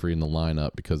Alshon Jeffrey in the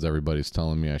lineup because everybody's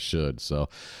telling me I should. So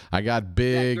I got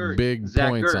big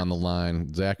points on the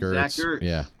line. Zach Ertz.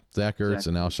 Yeah. Zach Ertz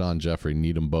and Alshon Jeffrey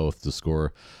need them both to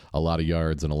score a lot of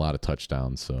yards and a lot of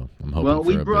touchdowns. So I'm hoping. Well,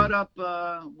 we brought up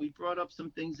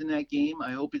some things in that game.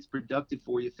 I hope it's productive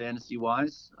for you fantasy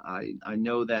wise. I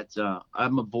know that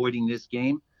I'm avoiding this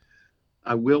game.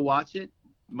 I will watch it.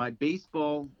 My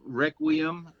baseball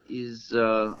Requiem is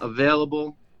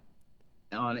available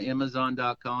on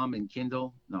Amazon.com and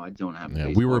Kindle. No, I don't have.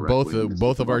 Yeah, we were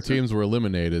both of our teams were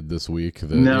eliminated this week.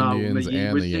 The Indians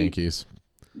and the Yankees.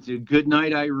 Good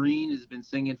Night Irene has been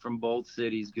singing from both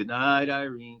cities. Good night,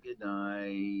 Irene. Good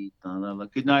night.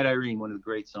 Good Night Irene, one of the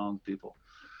great songs, people.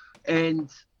 And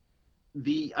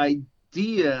the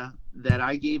idea that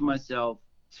I gave myself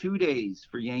 2 days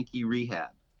for Yankee rehab,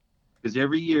 because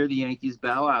every year the Yankees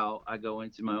bow out, I go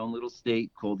into my own little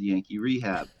state called Yankee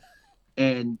rehab.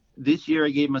 And this year I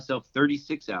gave myself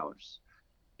 36 hours.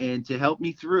 And to help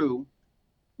me through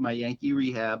my Yankee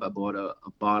rehab, I bought I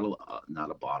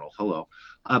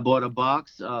bought a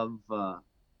box of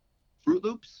Fruit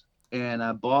Loops, and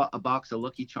I bought a box of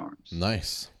Lucky Charms.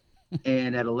 Nice.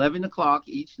 And at 11 o'clock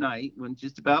each night, when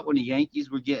the Yankees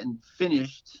were getting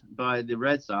finished by the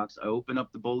Red Sox, I opened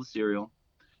up the bowl of cereal,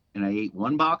 and I ate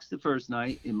one box the first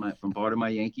night from part of my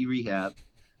Yankee rehab.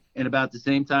 And about the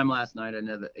same time last night, I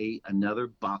ate another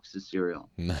box of cereal.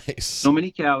 Nice. So many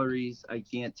calories, I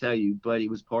can't tell you, but it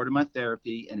was part of my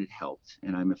therapy and it helped.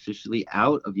 And I'm officially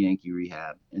out of Yankee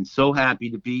rehab and so happy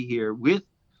to be here with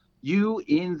you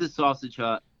in the Sausage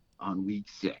Hut on week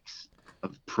 6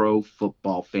 of pro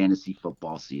football, fantasy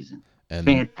football season. And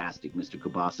fantastic, Mr.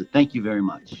 Kielbasa. Thank you very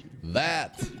much.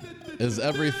 That is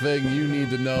everything you need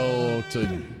to know to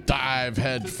dive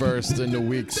headfirst into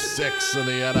week 6 of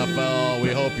the NFL.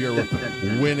 We hope you're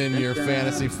winning your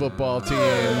fantasy football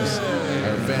teams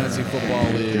or fantasy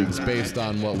football leagues based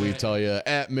on what we tell you.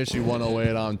 At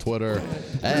Mishy108 on Twitter,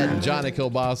 at Johnny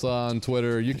Kielbasa on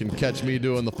Twitter. You can catch me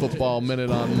doing the Football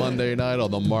Minute on Monday night on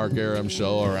the Mark Aram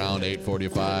Show around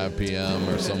 8:45 p.m.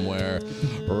 or somewhere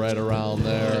right around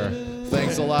there.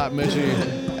 Thanks a lot, Mishy.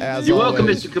 You're welcome,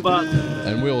 Mr. Kielbasa.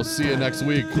 And we will see you next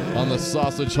week on the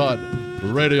Sausage Hut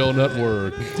Radio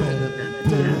Network.